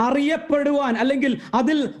അറിയപ്പെടുവാൻ അല്ലെങ്കിൽ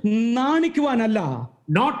അതിൽ നാണിക്കുവാനല്ല.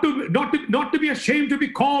 Not to be ashamed to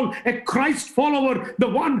be called a Christ follower,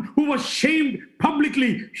 the one who was shamed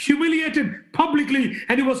publicly, humiliated publicly,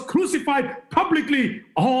 and he was crucified publicly.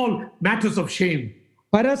 All matters of shame.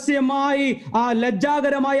 പരസ്യമായി ആ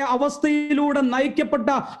ലജ്ജാകരമായ അവസ്ഥയിലൂടെ നയിക്കപ്പെട്ട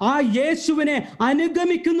ആ യേശുവിനെ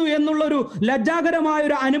അനുഗമിക്കുന്നു എന്നുള്ളൊരു ലജ്ജാകരമായ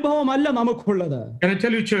ഒരു അനുഭവമല്ല നമുക്കുള്ളത്. Can I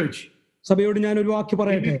tell you, church? സഭയോട് ഞാൻ ഒരു വാക്യം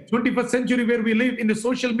പറയട്ടെ. 21st century where we live in the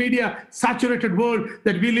social media saturated world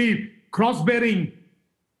that we live,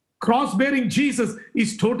 cross-bearing Jesus is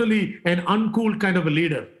totally an uncool kind of a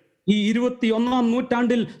leader. ഈ 21ാം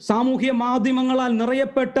നൂറ്റാണ്ടിൽ സാമൂഹ്യ മാധ്യമങ്ങളാൽ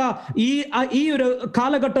നിറയപ്പെട്ട ഈ ഒരു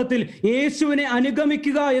കാലഘട്ടത്തിൽ യേശുവിനെ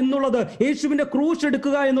അനുഗമിക്കുക എന്നുള്ളത്, യേശുവിന്റെ ക്രൂശ്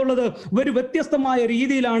എടുക്കുക എന്നുള്ളത് ഒരു വ്യത്യസ്തമായ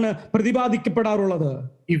രീതിയിലാണ് പ്രതിപാദിക്കപ്പെടാറുള്ളത്.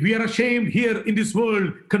 If we are ashamed here in this world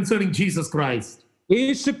concerning Jesus Christ,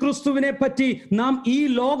 യേശു ക്രിസ്തുവിനെ പറ്റി നാം ഈ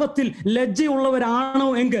ലോകത്തിൽ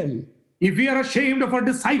ലജ്ജയുള്ളവരാണോ എങ്കിൽ, if we are ashamed of our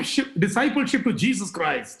discipleship to Jesus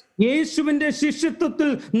Christ, യേശുവിന്റെ ശിഷ്യത്വത്തിൽ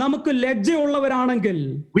നമുക്ക് ലജ്ജയുള്ളവരാണെങ്കിൽ,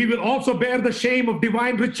 we will also bear the shame of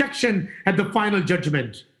divine rejection at the final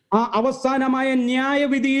judgment. ആ അവസാനമായ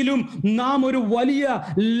ന്യായവിധിയിലും നാം ഒരു വലിയ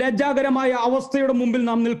ലജ്ജാകരമായ അവസ്ഥയുടെ മുമ്പിൽ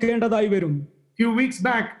നാം നിൽക്കേണ്ടതായി വരും. Few weeks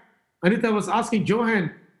back, Anita was asking Johan,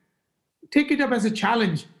 take it up as a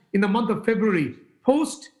challenge in the month of February.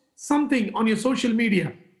 Post something on your social media.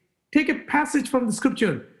 Take a passage from the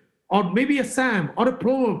scripture or maybe a psalm or a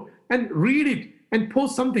proverb and read it and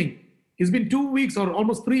post something. It's been 2 weeks or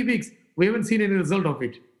almost 3 weeks. We haven't seen any result of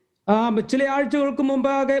it. ചില ആഴ്ചകൾക്ക്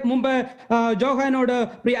മുമ്പ് ജോഹാനോട്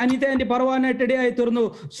പ്രിയ Anitha anti പറവാനായിട്ട് ഇടയായി തീർന്നു.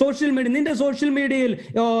 നിന്റെ social മീഡിയയിൽ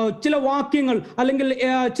ചില വാക്യങ്ങൾ അല്ലെങ്കിൽ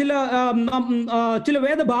ചില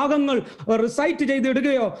വേദഭാഗങ്ങൾ റിസൈറ്റ്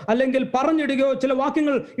ചെയ്തിടുകയോ അല്ലെങ്കിൽ പറഞ്ഞിടുകയോ ചില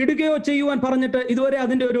വാക്യങ്ങൾ ഇടുകയോ ചെയ്യുവാൻ പറഞ്ഞിട്ട് ഇതുവരെ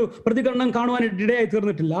അതിന്റെ ഒരു പ്രതികരണം കാണുവാനായിട്ട് ഇടയായി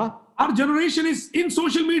തീർന്നിട്ടില്ല. Our generation is in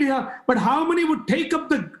social media, but how many would take up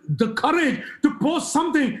the courage to post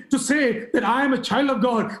something to say that I am a child of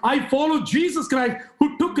God, I follow Jesus Christ who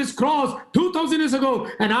took his cross 2000 years ago,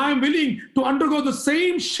 and I am willing to undergo the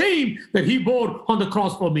same shame that he bore on the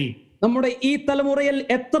cross for me. നമ്മുടെ ഈ തലമുറയിൽ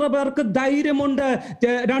എത്ര പേർക്ക് ധൈര്യമുണ്ട്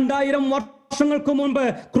 2000 വർഷങ്ങൾക്ക് മുൻപ്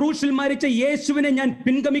ക്രൂശിൽ മരിച്ച യേശുവിനെ ഞാൻ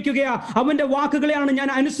പിൻഗമിക്കുകയാ, അവന്റെ വാക്കുകളെയാണ് ഞാൻ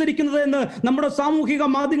അനുസരിക്കുന്നത് എന്ന് നമ്മുടെ സാമൂഹിക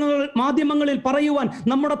മാധ്യമങ്ങളിൽ പറയുവാൻ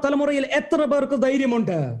നമ്മുടെ തലമുറയിൽ എത്ര പേർക്ക്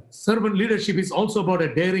ധൈര്യമുണ്ട്? Servant leadership is also about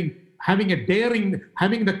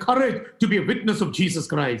having the courage to be a witness of Jesus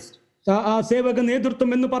Christ. സേവക നേതൃത്വം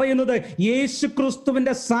എന്ന് പറയുന്നത് യേശു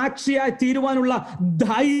ക്രിസ്തുവിന്റെ സാക്ഷിയായി തീരുവാനുള്ള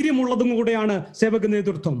ധൈര്യമുള്ളതും കൂടെയാണ് സേവക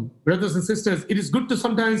നേതൃത്വം. Brothers and sisters, it is good to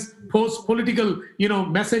sometimes post political,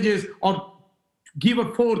 messages or give it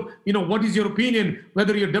forth, what is your opinion,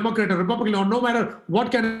 whether you're Democrat or Republican or no matter what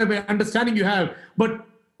kind of understanding you have. But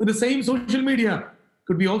in the same social media,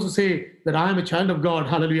 could we also say that I am a child of God?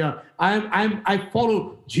 Hallelujah. I follow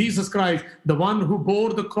Jesus Christ, the one who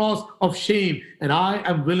bore the cross of shame, and I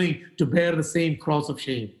am willing to bear the same cross of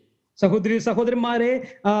shame. സഹോദരന്മാരെ,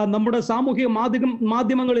 നമ്മുടെ സാമൂഹിക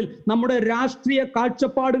മാധ്യമങ്ങളിൽ നമ്മുടെ രാഷ്ട്രീയ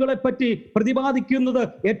കാഴ്ചപ്പാടുകളെ പറ്റി പ്രതിപാദിക്കുന്നത്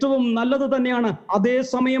ഏറ്റവും നല്ലത് തന്നെയാണ്.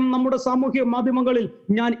 അതേസമയം നമ്മുടെ സാമൂഹിക മാധ്യമങ്ങളിൽ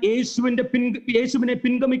ഞാൻ യേശുവിനെ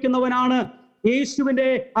പിൻഗമിക്കുന്നവനാണ്, യേശുവിന്റെ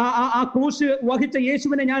ആ ക്രൂശ് വഹിച്ച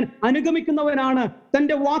യേശുവിനെ ഞാൻ അനുഗമിക്കുന്നവനാണ്,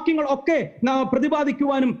 തന്റെ വാക്യങ്ങൾ ഒക്കെ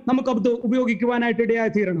പ്രതിപാദിക്കുവാനും നമുക്ക് അത് ഉപയോഗിക്കുവാനായിട്ട്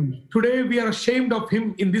ഇടയായി തീരണം. Today we are ashamed of him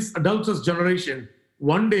in this adulterous generation.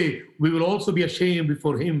 One day we will also be ashamed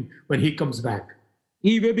before him when he comes back.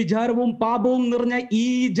 ഈ വ്യഭിചാരവും പാപവും നിറഞ്ഞ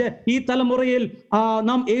ഈ തലമുറയിൽ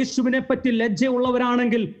നാം യേശുവിനെ പറ്റി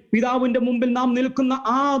ലജ്ജയുള്ളവരാണെങ്കിൽ പിതാവിന്റെ മുമ്പിൽ നാം നിൽക്കുന്ന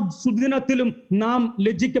ആ സുദിനത്തിലും നാം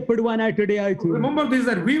ലജ്ജിക്കപ്പെടുവാനായിട്ട് ഇടയായി തീരും. Remember this,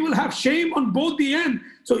 that we will have shame on both the end.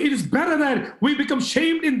 So it is better that we become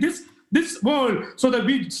shamed in this world so that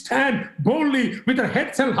we stand boldly with our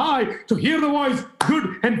heads held high to hear the voice, good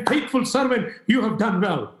and faithful servant, you have done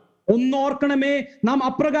well. ഒന്നോർക്കണമേ, നാം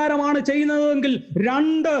അപ്രകാരമാണ് ചെയ്യുന്നതെങ്കിൽ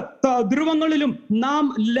 2 ധ്രുവങ്ങളിലും നാം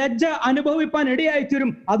ലജ്ജ അനുഭവിപ്പാൻ ഇടയായി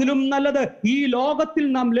തീരും. അതിലും നല്ലത് ഈ ലോകത്തിൽ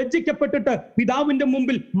നാം ലജ്ജിക്കപ്പെട്ടിട്ട് പിതാവിന്റെ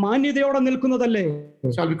മുമ്പിൽ മാന്യതയോടെ നിൽക്കുന്നതല്ലേ.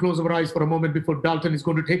 Shall we close our eyes for a moment before Dalton is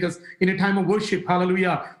going to take us in a time of worship?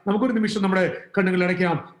 Hallelujah. നമുക്കൊരു നിമിഷം നമ്മുടെ കണ്ണുകൾ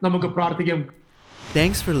അടയ്ക്കാം, നമുക്ക് പ്രാർത്ഥിക്കാം.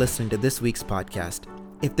 Thanks for listening to this week's podcast.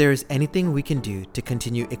 If there is anything we can do to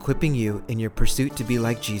continue equipping you in your pursuit to be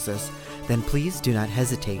like Jesus, then please do not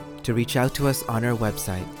hesitate to reach out to us on our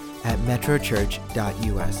website at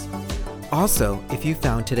metrochurch.us. Also, if you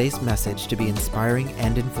found today's message to be inspiring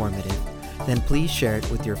and informative, then please share it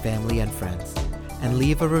with your family and friends and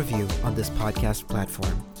leave a review on this podcast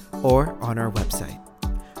platform or on our website.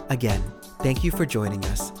 Again, thank you for joining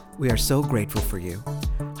us. We are so grateful for you.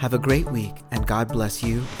 Have a great week, and God bless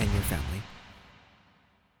you and your family.